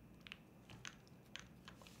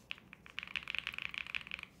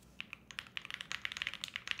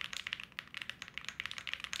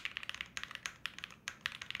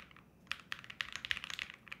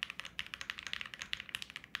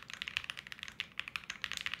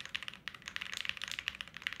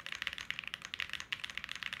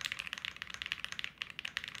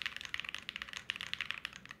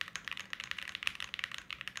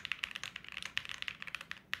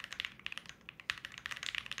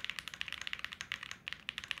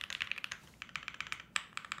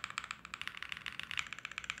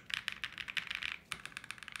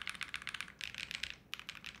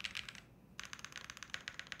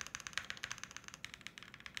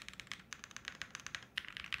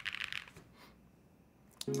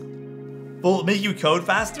 Will it make you code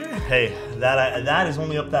faster? Hey, that is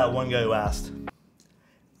only up to that one guy who asked.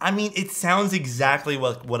 I mean, it sounds exactly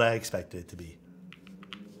what I expected it to be.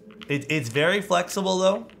 It's very flexible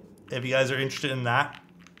though, if you guys are interested in that.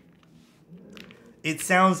 It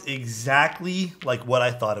sounds exactly like what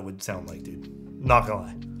I thought it would sound like, dude. Not gonna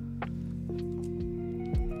lie.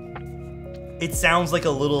 It sounds like a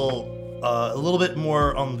little bit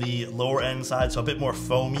more on the lower end side, so a bit more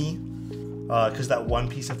foamy. Because that one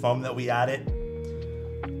piece of foam that we added.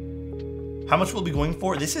 How much we'll be going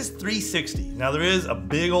for? This is $360. Now there is a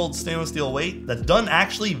big old stainless steel weight that's done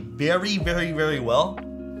actually very, very, very well.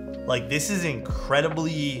 Like this is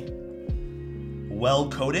incredibly well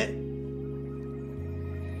coated.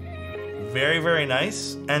 Very, very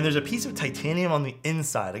nice. And there's a piece of titanium on the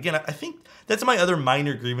inside. Again, I think that's my other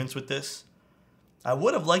minor grievance with this. I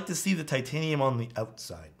would have liked to see the titanium on the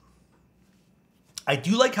outside. I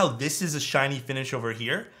do like how this is a shiny finish over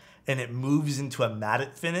here and it moves into a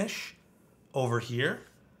matte finish over here.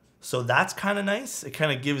 So that's kind of nice. It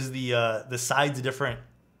kind of gives the sides a different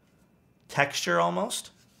texture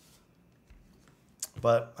almost.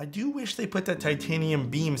 But I do wish they put that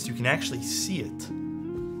titanium beam so you can actually see it.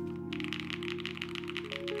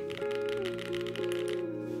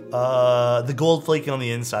 The gold flaking on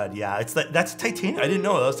the inside. Yeah, that's titanium. I didn't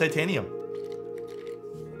know that was titanium.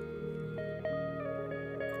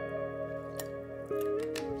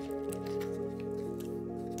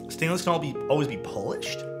 stainless can always be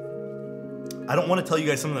polished. I don't want to tell you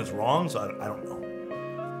guys something that's wrong, so I don't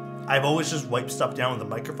know. I've always just wiped stuff down with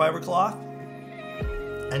a microfiber cloth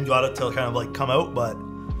and got it to kind of like come out, but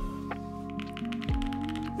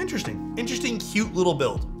interesting, cute little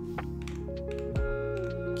build.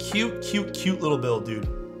 Cute little build, dude.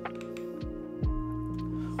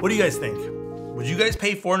 What do you guys think? Would you guys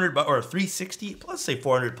pay 400 or 360? Let's say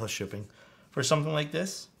 400 plus shipping for something like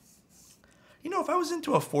this. You know, if I was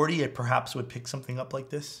into a 40, I perhaps would pick something up like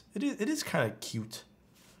this. It is kind of cute.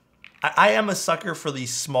 I am a sucker for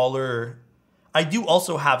these smaller. I do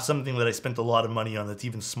also have something that I spent a lot of money on that's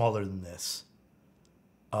even smaller than this.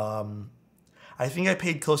 I think I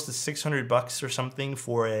paid close to $600 or something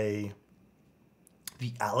for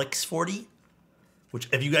the Alex 40, which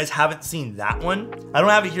if you guys haven't seen that one, I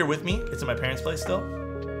don't have it here with me. It's at my parents' place still,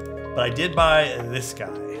 but I did buy this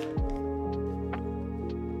guy.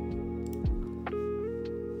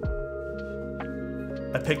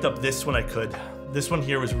 I picked up this when I could. This one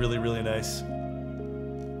here was really, really nice.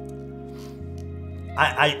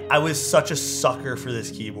 I was such a sucker for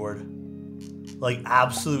this keyboard. Like,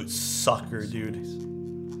 absolute sucker, dude.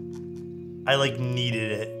 I, like,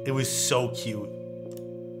 needed it. It was so cute.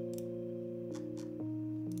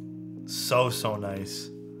 So nice.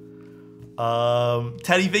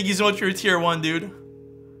 Teddy, thank you so much for your tier 1, dude.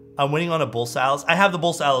 I'm waiting on a Bull Salas. I have the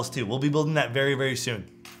Bull Salas, too. We'll be building that very, very soon.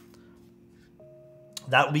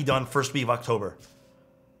 That will be done first week of October.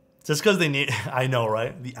 Just because they need, I know,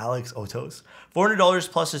 right? The Alexotos.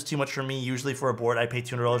 $400 plus is too much for me. Usually for a board, I pay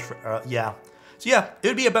 $200 for, yeah. So yeah, it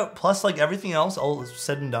would be about, plus like everything else, all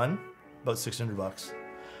said and done, about $600.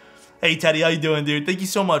 Hey Teddy, how you doing, dude? Thank you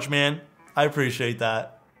so much, man. I appreciate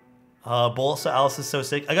that. Bolsa Alice is so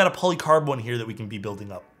sick. I got a polycarb one here that we can be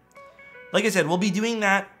building up. Like I said, we'll be doing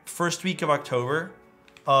that first week of October.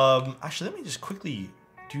 Actually, let me just quickly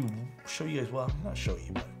show you guys, well, not show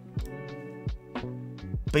you, but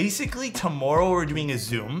basically tomorrow we're doing a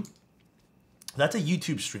Zoom. That's a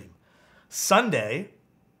YouTube stream. Sunday,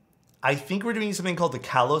 I think we're doing something called the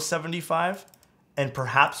Chalice 75, and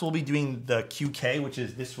perhaps we'll be doing the QK, which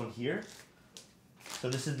is this one here. So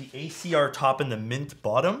this is the ACR top and the mint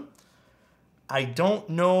bottom. I don't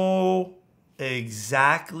know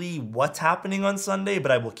exactly what's happening on Sunday, but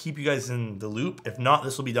I will keep you guys in the loop. If not,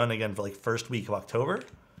 this will be done again for like first week of October.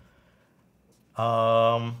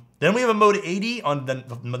 Then we have a Mode 80 on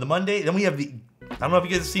the Monday. Then we have the, I don't know if you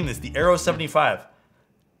guys have seen this, the Aero 75.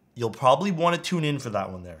 You'll probably want to tune in for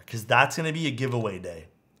that one there, because that's going to be a giveaway day.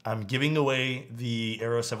 I'm giving away the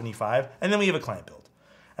Aero 75, and then we have a client build.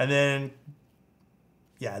 And then,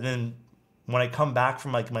 yeah, and then when I come back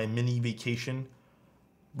from like my mini vacation,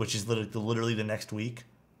 which is literally the next week,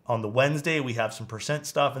 on the Wednesday, we have some percent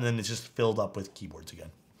stuff, and then it's just filled up with keyboards again.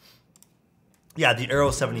 Yeah, the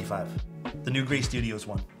Aero 75, the new Gray Studios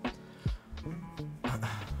one.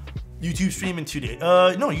 YouTube stream in 2 days.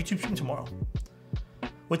 No, YouTube stream tomorrow.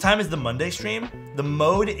 What time is the Monday stream? The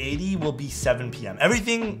Mode 80 will be 7 p.m.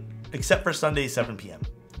 Everything except for Sunday, 7 p.m.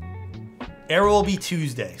 Aero will be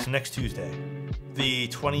Tuesday, so next Tuesday. The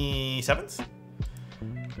 27th?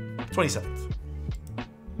 27th.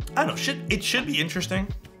 I don't know, it should be interesting.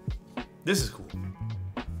 This is cool.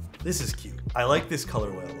 This is cute. I like this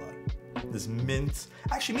colorway a lot. This mint.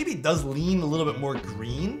 Actually, maybe it does lean a little bit more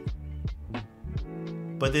green.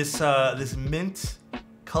 But this mint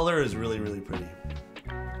color is really, really pretty.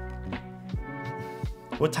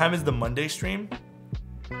 What time is the Monday stream?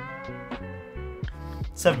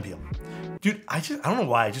 7 p.m. Dude, I don't know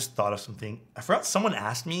why, I just thought of something. I forgot someone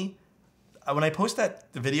asked me, when I post the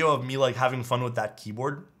video of me like having fun with that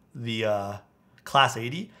keyboard, the Class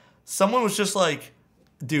 80, someone was just like,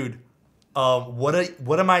 dude,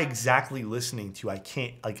 what am I exactly listening to? I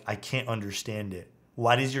can't understand it.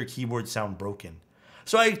 Why does your keyboard sound broken?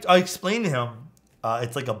 So I explained to him,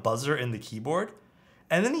 it's like a buzzer in the keyboard.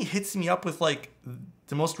 And then he hits me up with like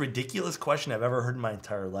the most ridiculous question I've ever heard in my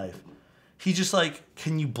entire life. He's just like,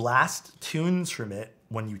 can you blast tunes from it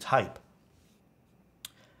when you type?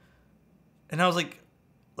 And I was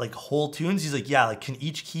like whole tunes? He's like, yeah, like can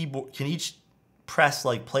each press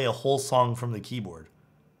like play a whole song from the keyboard?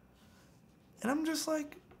 And I'm just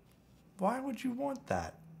like, why would you want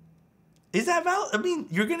that? Is that valid? I mean,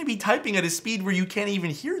 you're going to be typing at a speed where you can't even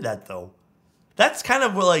hear that though. That's kind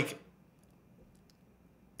of like,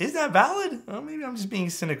 is that valid? Well, maybe I'm just being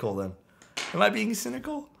cynical then. Am I being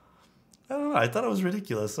cynical? I don't know. I thought it was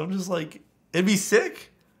ridiculous. I'm just like, it'd be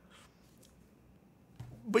sick.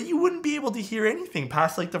 But you wouldn't be able to hear anything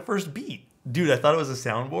past like the first beat. Dude, I thought it was a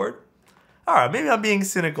soundboard. All right, maybe I'm being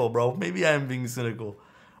cynical, bro. Maybe I am being cynical.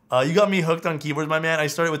 You got me hooked on keyboards, my man. I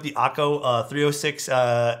started with the Akko 306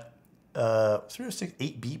 306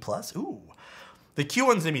 8B plus. Ooh. The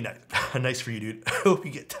Q1's gonna be nice. Nice for you, dude. I hope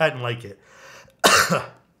you get that and like it.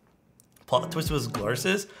 Plot twist was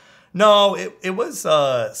Glarsis. No, it was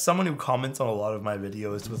someone who comments on a lot of my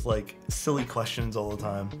videos with like silly questions all the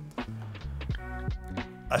time.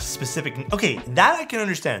 A specific, okay, that I can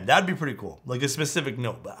understand. That'd be pretty cool. Like a specific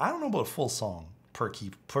note, but I don't know about a full song per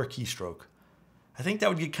keystroke. I think that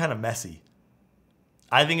would get kind of messy.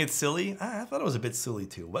 I think it's silly. I thought it was a bit silly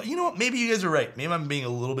too. But you know what? Maybe you guys are right. Maybe I'm being a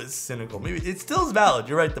little bit cynical. Maybe it still is valid.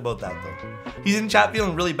 You're right about that though. He's in chat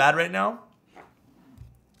feeling really bad right now.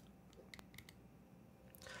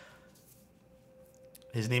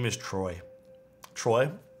 His name is Troy.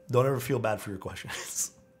 Troy, don't ever feel bad for your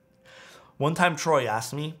questions. One time Troy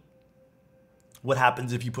asked me, what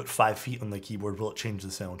happens if you put 5 feet on the keyboard? Will it change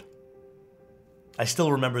the sound? I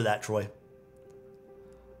still remember that, Troy.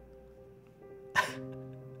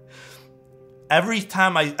 Every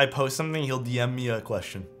time I post something, he'll DM me a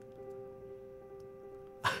question.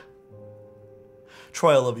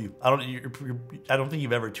 Troy, I love you. I don't think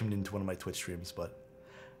you've ever tuned into one of my Twitch streams, but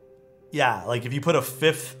yeah, like if you put a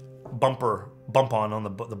 5th bump on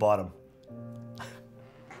the bottom.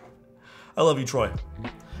 I love you, Troy.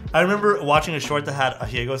 I remember watching a short that had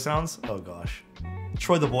Ahiego sounds. Oh gosh.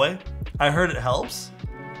 Troy the boy. I heard it helps.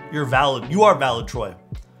 You're valid. You are valid, Troy.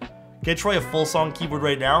 Get Troy a full song keyboard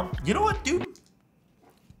right now. You know what, dude?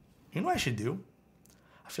 You know what I should do?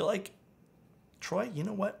 I feel like, Troy, you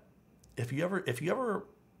know what? If you ever,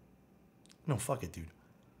 no, fuck it, dude.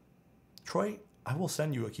 Troy, I will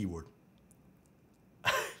send you a keyboard.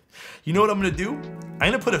 You know what I'm gonna do?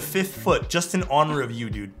 I'm gonna put a 5th foot just in honor of you,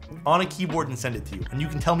 dude, on a keyboard and send it to you, and you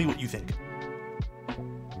can tell me what you think.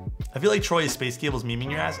 I feel like Troy is Space Cable's memeing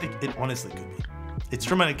your ass. It honestly could be. It's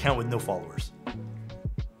from an account with no followers.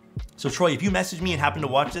 So Troy, if you message me and happen to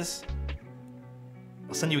watch this,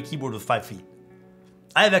 I'll send you a keyboard with 5 feet.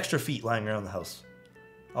 I have extra feet lying around the house.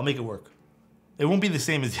 I'll make it work. It won't be the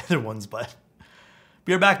same as the other ones, but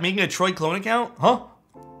be right back. Making a Troy clone account? Huh?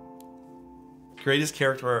 Greatest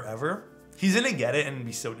character ever. He's gonna get it and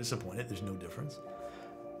be so disappointed. There's no difference.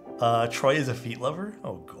 Troy is a feet lover?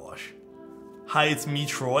 Oh gosh. Hi, it's me,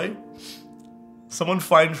 Troy. Someone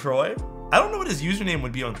find Troy. I don't know what his username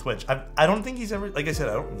would be on Twitch. I don't think he's ever, like I said,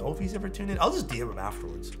 I don't know if he's ever tuned in. I'll just DM him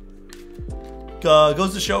afterwards.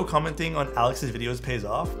 Goes to show commenting on Alex's videos pays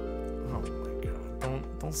off. Oh my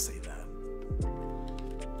god, don't say that.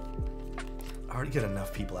 I already get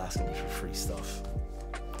enough people asking me for free stuff.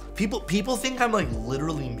 People think I'm like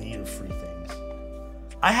literally made of free things.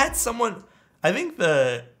 I had someone, I think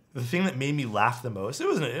the thing that made me laugh the most, it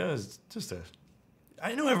was just a,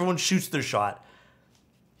 I know everyone shoots their shot.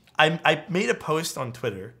 I made a post on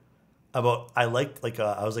Twitter about, I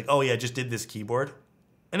was like, oh yeah, I just did this keyboard.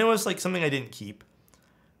 And it was like something I didn't keep.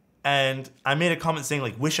 And I made a comment saying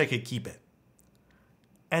like, wish I could keep it.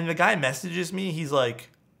 And the guy messages me, he's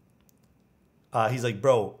like,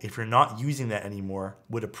 bro, if you're not using that anymore,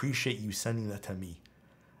 would appreciate you sending that to me.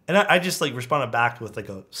 And I just like responded back with like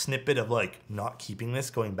a snippet of like not keeping this,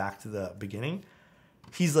 going back to the beginning.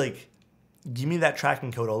 He's like, give me that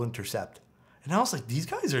tracking code, I'll intercept. And I was like, these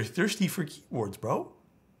guys are thirsty for keyboards, bro.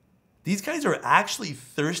 These guys are actually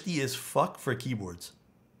thirsty as fuck for keyboards.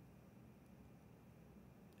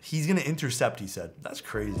 He's gonna intercept, he said. That's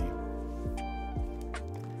crazy.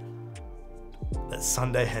 That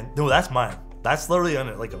Sunday hen. No, that's mine. That's literally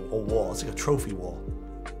on like a wall. It's like a trophy wall.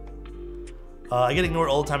 I get ignored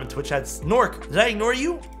all the time in Twitch ads. Nork, did I ignore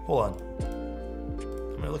you? Hold on.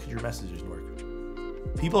 I'm gonna look at your messages,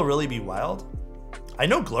 Nork. People really be wild? I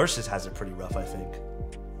know Glarsis has it pretty rough, I think.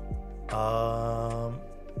 I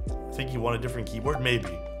think you want a different keyboard?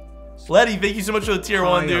 Maybe. Letty, thank you so much for the tier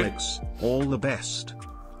 1, dude. Alex, all the best.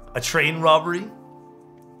 A train robbery?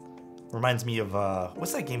 Reminds me of,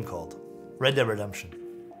 what's that game called? Red Dead Redemption.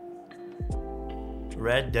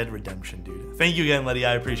 Red Dead Redemption, dude. Thank you again, Letty.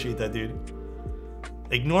 I appreciate that, dude.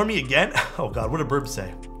 Ignore me again? Oh god, what did Burb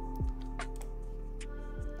say?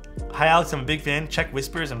 Hi, Alex. I'm a big fan. Check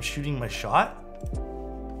whispers. I'm shooting my shot.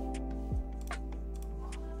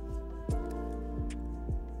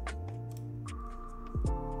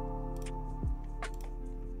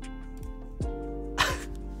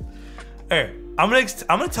 Alright, I'm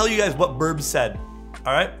gonna tell you guys what Burb said.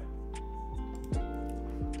 Alright?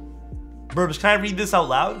 Burbs, can I read this out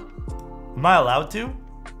loud? Am I allowed to?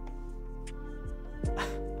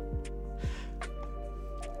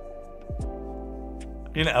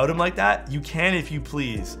 You're gonna out him like that? You can if you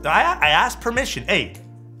please. I asked permission. Hey,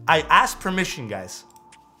 I asked permission, guys.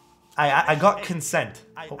 I got consent.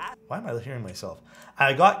 Oh, why am I hearing myself?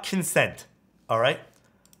 I got consent. All right.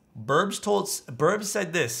 Burbs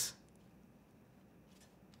said this.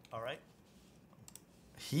 All right.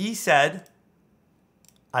 He said,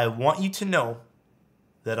 I want you to know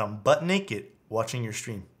that I'm butt naked watching your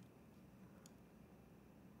stream.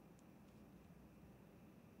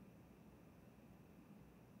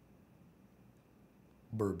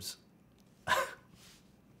 Burbs.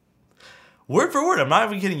 Word for word. I'm not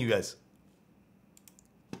even kidding you guys.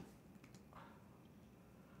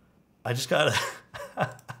 I just gotta...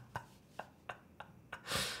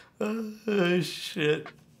 Oh, shit.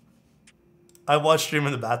 I watch stream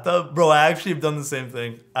in the bathtub. Bro, I actually have done the same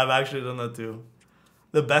thing. I've actually done that too.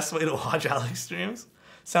 The best way to watch Alex streams.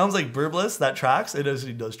 Sounds like burbless. That tracks. It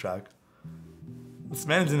actually does track. This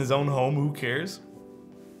man's in his own home. Who cares?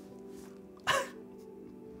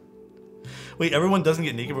 Wait, everyone doesn't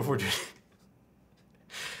get naked before drinking?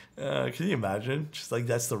 Can you imagine? Just like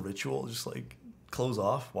that's the ritual. Just like close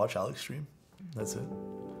off, watch Alex stream. That's it.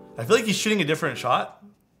 I feel like he's shooting a different shot.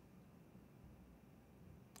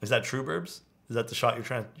 Is that true, Burbs? Is that the shot you're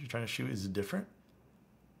trying to shoot? Is it different?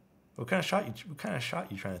 What kind of shot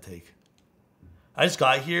you trying to take? I just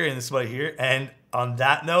got here and this is what I hear. And on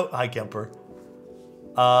that note, hi Kemper.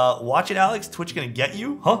 Watch it, Alex. Twitch gonna get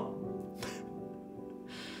you, huh?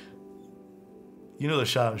 You know the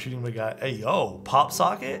shot I'm shooting my guy. Hey yo, pop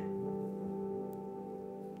socket.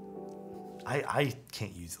 I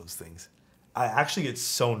can't use those things. I actually get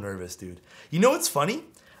so nervous, dude. You know what's funny?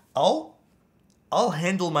 I'll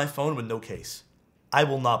handle my phone with no case. I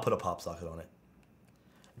will not put a pop socket on it.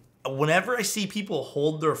 Whenever I see people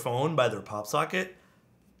hold their phone by their pop socket,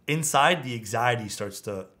 inside the anxiety starts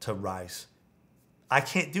to rise. I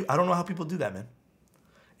don't know how people do that, man.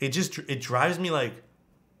 It drives me like,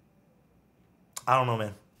 I don't know,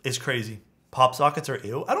 man. It's crazy. Pop sockets are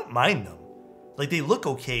ew. I don't mind them. Like, they look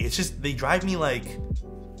okay. It's just, they drive me like,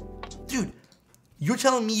 dude, you're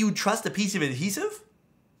telling me you trust a piece of adhesive?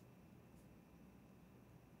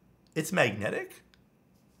 It's magnetic?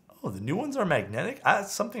 Oh, the new ones are magnetic?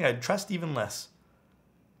 That's something I'd trust even less.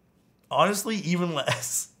 Honestly, even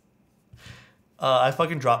less. I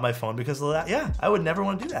fucking dropped my phone because of that. Yeah, I would never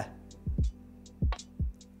want to do that.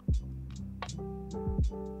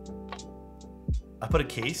 I put a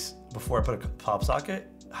case before I put a pop socket.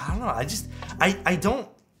 I don't know.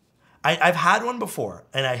 I've had one before,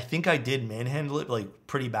 and I think I did manhandle it like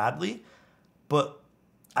pretty badly, but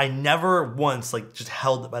I never once like just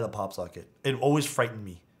held it by the pop socket. It always frightened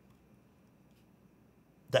me.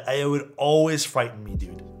 It would always frighten me,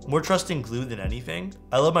 dude. More trusting glue than anything.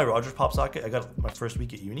 I love my Rogers pop socket. I got my first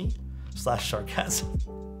week at uni.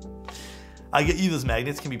 /sarcasm. I get you those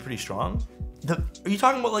magnets can be pretty strong. Are you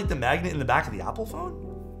talking about like the magnet in the back of the Apple phone?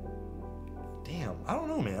 Damn, I don't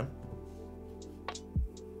know, man.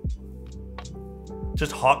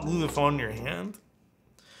 Just hot glue the phone in your hand?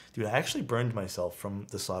 Dude, I actually burned myself from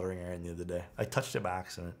the soldering iron the other day. I touched it by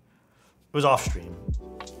accident. It was off stream.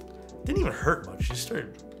 Didn't even hurt much. Just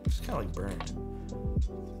kind of like burned.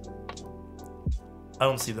 I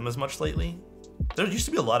don't see them as much lately. There used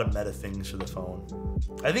to be a lot of meta things for the phone.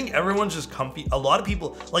 I think everyone's just comfy. A lot of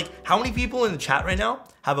people, like how many people in the chat right now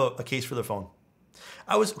have a case for their phone?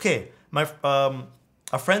 My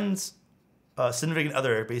a friend's significant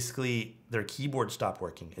other, basically their keyboard stopped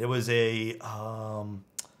working. It was a,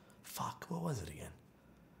 what was it again?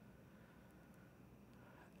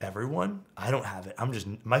 Everyone? I don't have it.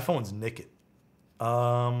 My phone's naked.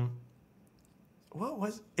 It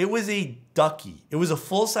was a ducky. It was a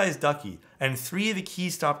full-size ducky, and 3 of the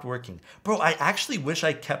keys stopped working. Bro, I actually wish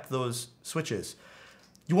I kept those switches.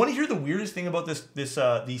 You want to hear the weirdest thing about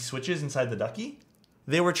these switches inside the ducky?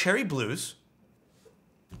 They were cherry blues.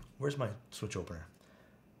 Where's my switch opener?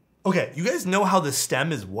 Okay, you guys know how the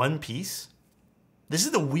stem is one piece? This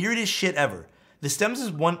is the weirdest shit ever. The stems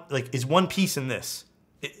is one piece in this.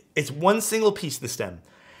 It's one single piece, the stem.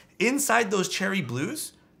 Inside those cherry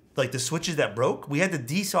blues, like the switches that broke, we had to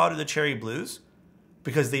desolder the cherry blues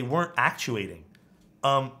because they weren't actuating.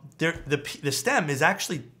 The stem is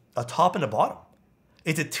actually a top and a bottom.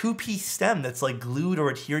 It's a 2-piece stem that's like glued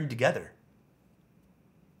or adhered together.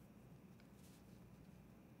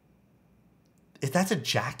 If that's a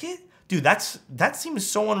jacket, dude, that seems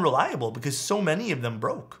so unreliable because so many of them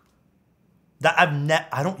broke.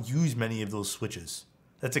 I don't use many of those switches.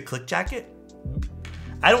 That's a click jacket.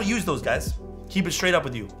 I don't use those, guys. Keep it straight up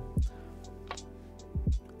with you.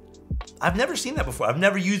 I've never seen that before. I've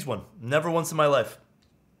never used one. Never once in my life.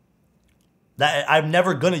 I'm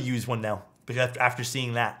never gonna use one now because after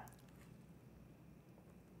seeing that.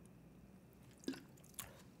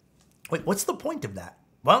 Wait, what's the point of that?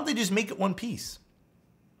 Why don't they just make it one piece?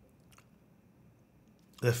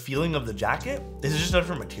 The feeling of the jacket? Is it just a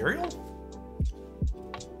different material?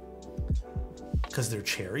 because they're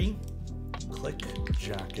cherry. Click,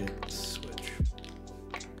 jacket, switch.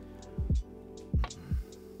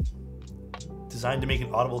 Designed to make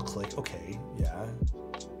an audible click. Okay, yeah.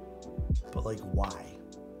 But like, why?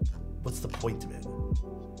 What's the point of it?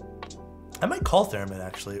 I might call Theremin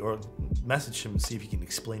actually, or message him and see if he can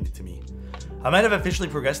explain it to me. I might have officially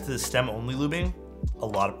progressed to the stem only lubing. A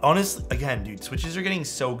lot of, honestly, again, dude, switches are getting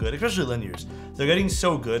so good, especially linears. They're getting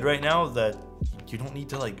so good right now that you don't need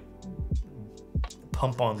to like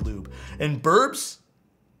pump on lube. And burbs,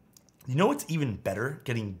 you know what's even better?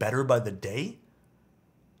 Getting better by the day?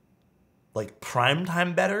 Like prime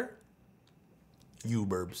time better? You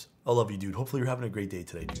burbs. I love you, dude. Hopefully you're having a great day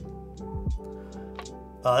today, dude.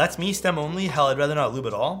 That's me, stem only. Hell, I'd rather not lube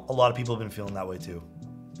at all. A lot of people have been feeling that way too.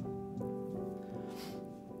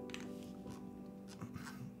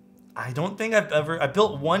 I don't think I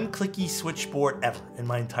built one clicky switchboard ever in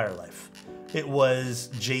my entire life. It was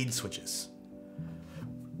jade switches.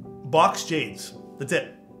 Box jades. That's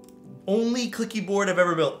it. Only clicky board I've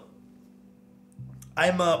ever built.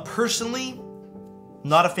 I'm personally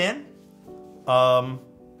not a fan. And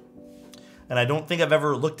I don't think I've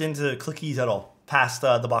ever looked into clickies at all past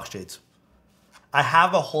the box jades. I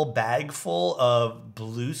have a whole bag full of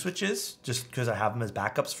blue switches just because I have them as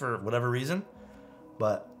backups for whatever reason.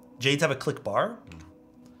 But jades have a click bar.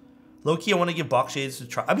 Low-key, I want to give box jades a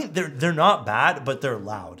try. I mean, they're not bad, but they're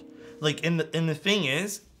loud. Like, and the thing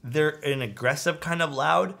is, they're an aggressive kind of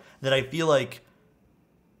loud that I feel like,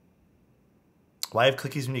 why have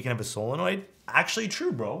clickies when you can have a solenoid? Actually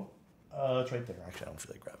true, bro. It's right there. Actually, I don't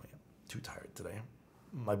feel like grabbing it. Too tired today.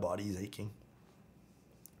 My body is aching.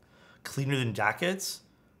 Cleaner than jackets?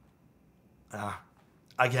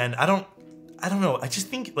 Again, I don't know. I just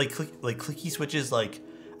think like clicky switches, like,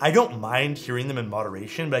 I don't mind hearing them in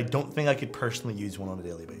moderation, but I don't think I could personally use one on a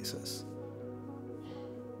daily basis.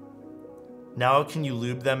 Now can you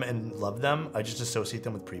lube them and love them? I just associate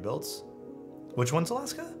them with pre-builds. Which one's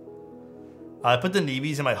Alaska? I put the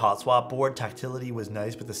navies in my hot swap board. Tactility was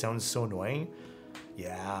nice, but the sound is so annoying.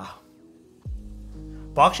 Yeah.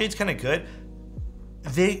 Box shade's kind of good.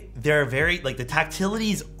 They're very, like, the tactility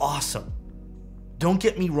is awesome. Don't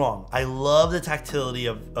get me wrong. I love the tactility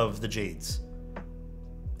of the jades.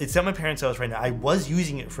 It's at my parents' house right now. I was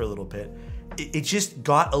using it for a little bit. It just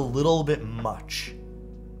got a little bit much.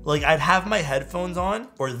 Like, I'd have my headphones on,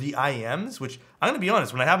 or the IMs, which, I'm going to be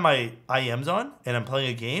honest, when I have my IMs on and I'm playing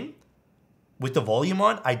a game, with the volume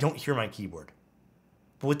on, I don't hear my keyboard.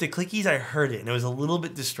 But with the clickies, I heard it, and it was a little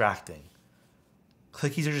bit distracting.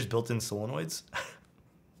 Clickies are just built-in solenoids.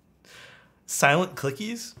 Silent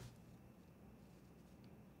clickies?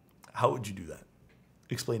 How would you do that?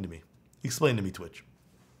 Explain to me. Explain to me, Twitch.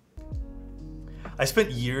 I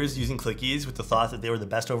spent years using clickies with the thought that they were the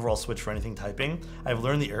best overall switch for anything typing. I've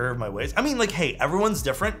learned the error of my ways. I mean, like, hey, everyone's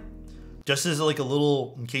different. Just as like a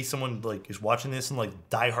little, in case someone like is watching this and like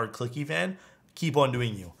diehard clicky fan, keep on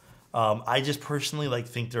doing you. I just personally like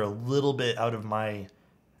think they're a little bit out of my,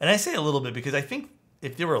 and I say a little bit because I think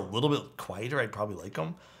if they were a little bit quieter, I'd probably like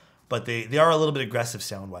them. But they are a little bit aggressive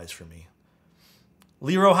sound-wise for me.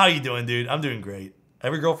 Lero, how you doing, dude? I'm doing great.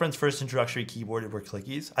 Every girlfriend's first introductory keyboard were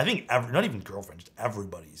clickies. I think not even girlfriends,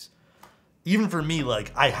 everybody's. Even for me,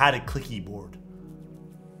 like, I had a clicky board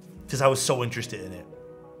because I was so interested in it.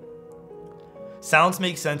 Sounds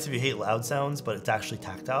make sense if you hate loud sounds, but it's actually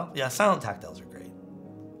tactile. Yeah, silent tactiles are great.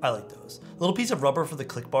 I like those. Little piece of rubber for the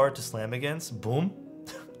click bar to slam against. Boom.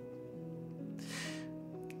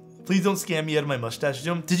 Please don't scam me out of my mustache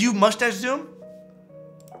zoom. Did you mustache zoom?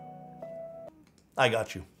 I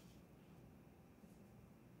got you.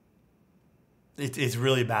 It's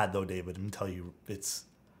really bad though, David. I'm gonna tell you,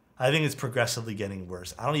 I think it's progressively getting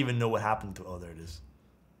worse. I don't even know what happened to. Oh, there it is.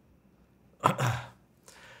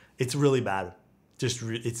 It's really bad. Just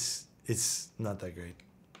it's not that great.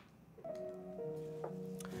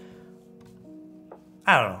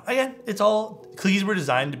 I don't know. Again, it's all clickies were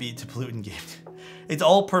designed to pollute in game. It's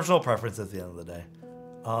all personal preference at the end of the day.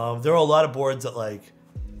 There are a lot of boards that like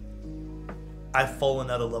I've fallen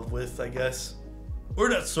out of love with, I guess. Or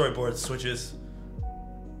not, sorry, boards, switches.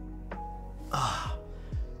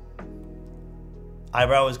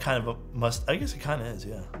 Eyebrow is kind of a must. I guess it kind of is,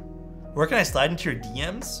 yeah. Where can I slide into your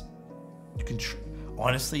DMs? You can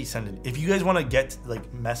honestly send it. If you guys want to get,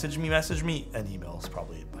 like, message me, an email is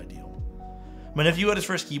probably ideal. But if you had his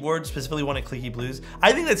first keyboard, specifically one at Clicky Blues,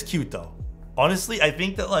 I think that's cute though. Honestly, I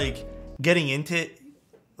think that like getting into it,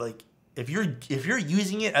 like if you're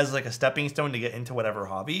using it as like a stepping stone to get into whatever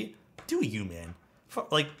hobby, do you, man.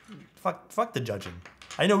 Fuck the judging.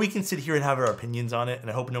 I know we can sit here and have our opinions on it, and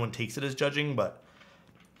I hope no one takes it as judging, but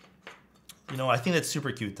you know, I think that's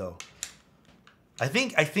super cute though. I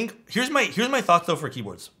think here's my thoughts though for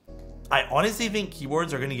keyboards. I honestly think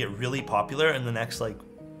keyboards are gonna get really popular in the next, like,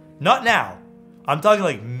 not now. I'm talking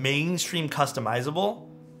like mainstream customizable.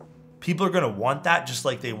 People are gonna want that just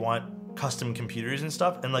like they want custom computers and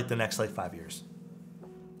stuff in like the next like 5 years.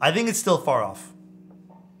 I think it's still far off.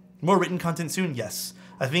 More written content soon, yes.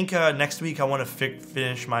 I think next week I want to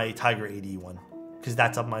finish my Tiger AD one because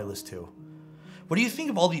that's up my list too. What do you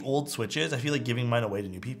think of all the old switches? I feel like giving mine away to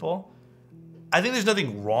new people. I think there's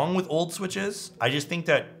nothing wrong with old switches. I just think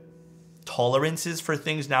that tolerances for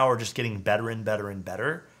things now are just getting better and better and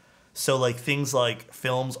better. So like things like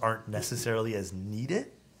films aren't necessarily as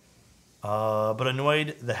needed. But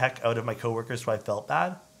annoyed the heck out of my coworkers, so I felt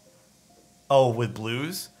bad. Oh, with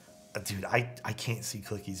blues? Dude, I can't see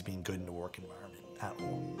clickies being good in a work environment at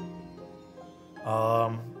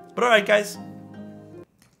all. But alright guys.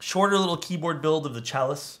 Shorter little keyboard build of the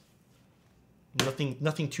Chalice.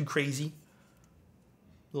 Nothing too crazy.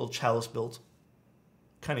 Little Chalice build.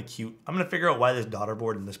 Kind of cute. I'm going to figure out why this daughter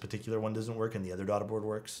board in this particular one doesn't work and the other daughter board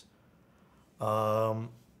works. But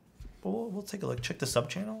we'll take a look. Check the sub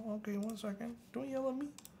channel. Okay, 1 second. Don't yell at me.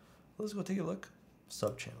 Let's go take a look.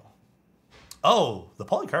 Sub channel. Oh, the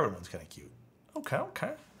polycarbonate one's kind of cute.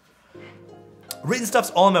 Okay. Written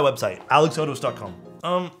stuff's all on my website,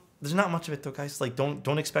 alexotos.com. There's not much of it though, guys. Like,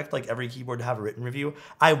 don't expect like every keyboard to have a written review.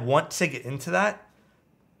 I want to get into that,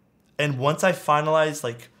 and once I finalize,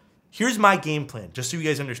 like, here's my game plan, just so you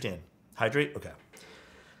guys understand. Hydrate, okay.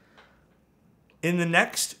 In the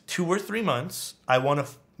next 2 or 3 months, I want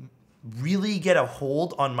to really get a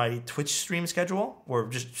hold on my Twitch stream schedule or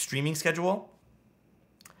just streaming schedule.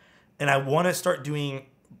 And I want to start doing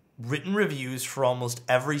written reviews for almost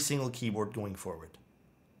every single keyboard going forward.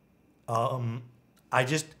 I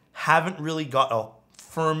just haven't really got a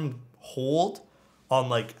firm hold on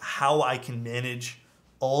like how I can manage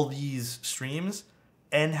all these streams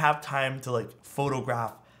and have time to like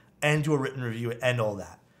photograph and do a written review and all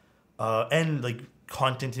that. And like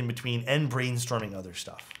content in between and brainstorming other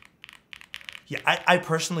stuff. Yeah, I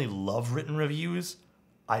personally love written reviews.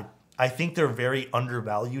 I think they're very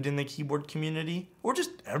undervalued in the keyboard community, or just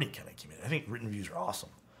any kind of community. I think written reviews are awesome.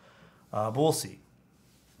 But we'll see.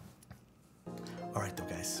 All right, though,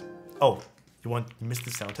 guys. Oh, you missed the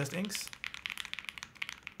sound test inks?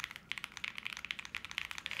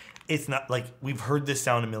 It's not like we've heard this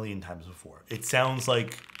sound a million times before. It sounds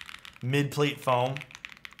like mid-plate foam.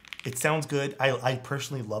 It sounds good. I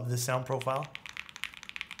personally love this sound profile.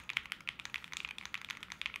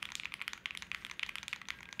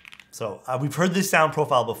 So we've heard this sound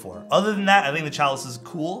profile before. Other than that, I think the Chalice is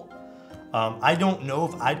cool. I don't know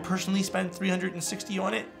if I'd personally spend $360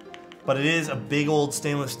 on it, but it is a big old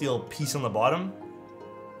stainless steel piece on the bottom.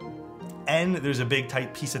 And there's a big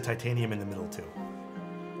tight piece of titanium in the middle too.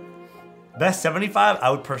 Best 75, I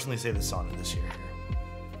would personally say the Sauna this year.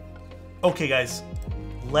 Okay guys,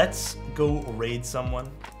 let's go raid someone.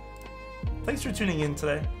 Thanks for tuning in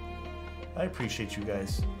today. I appreciate you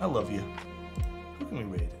guys. I love you. Who can we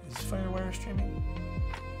raid? Is Firewire streaming?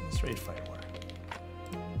 Let's raid Firewire.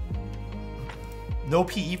 No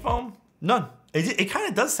PE foam? None. It kind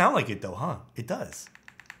of does sound like it though, huh? It does.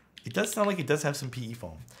 It does sound like it does have some PE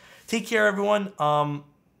foam. Take care, everyone.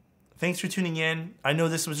 Thanks for tuning in. I know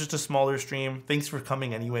this was just a smaller stream. Thanks for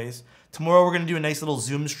coming anyways. Tomorrow we're going to do a nice little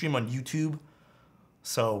Zoom stream on YouTube.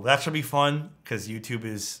 So that should be fun because YouTube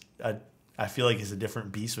is, I feel like, is a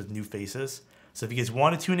different beast with new faces. So if you guys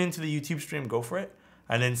want to tune into the YouTube stream, go for it.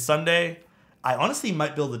 And then Sunday, I honestly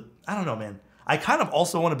might build I don't know, man. I kind of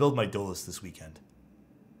also want to build my Dolus this weekend.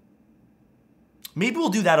 Maybe we'll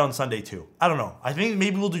do that on Sunday too. I don't know. I think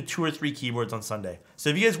maybe we'll do 2 or 3 keyboards on Sunday. So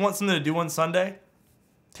if you guys want something to do on Sunday,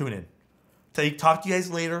 tune in. Talk to you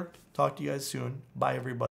guys later. Talk to you guys soon. Bye,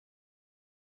 everybody.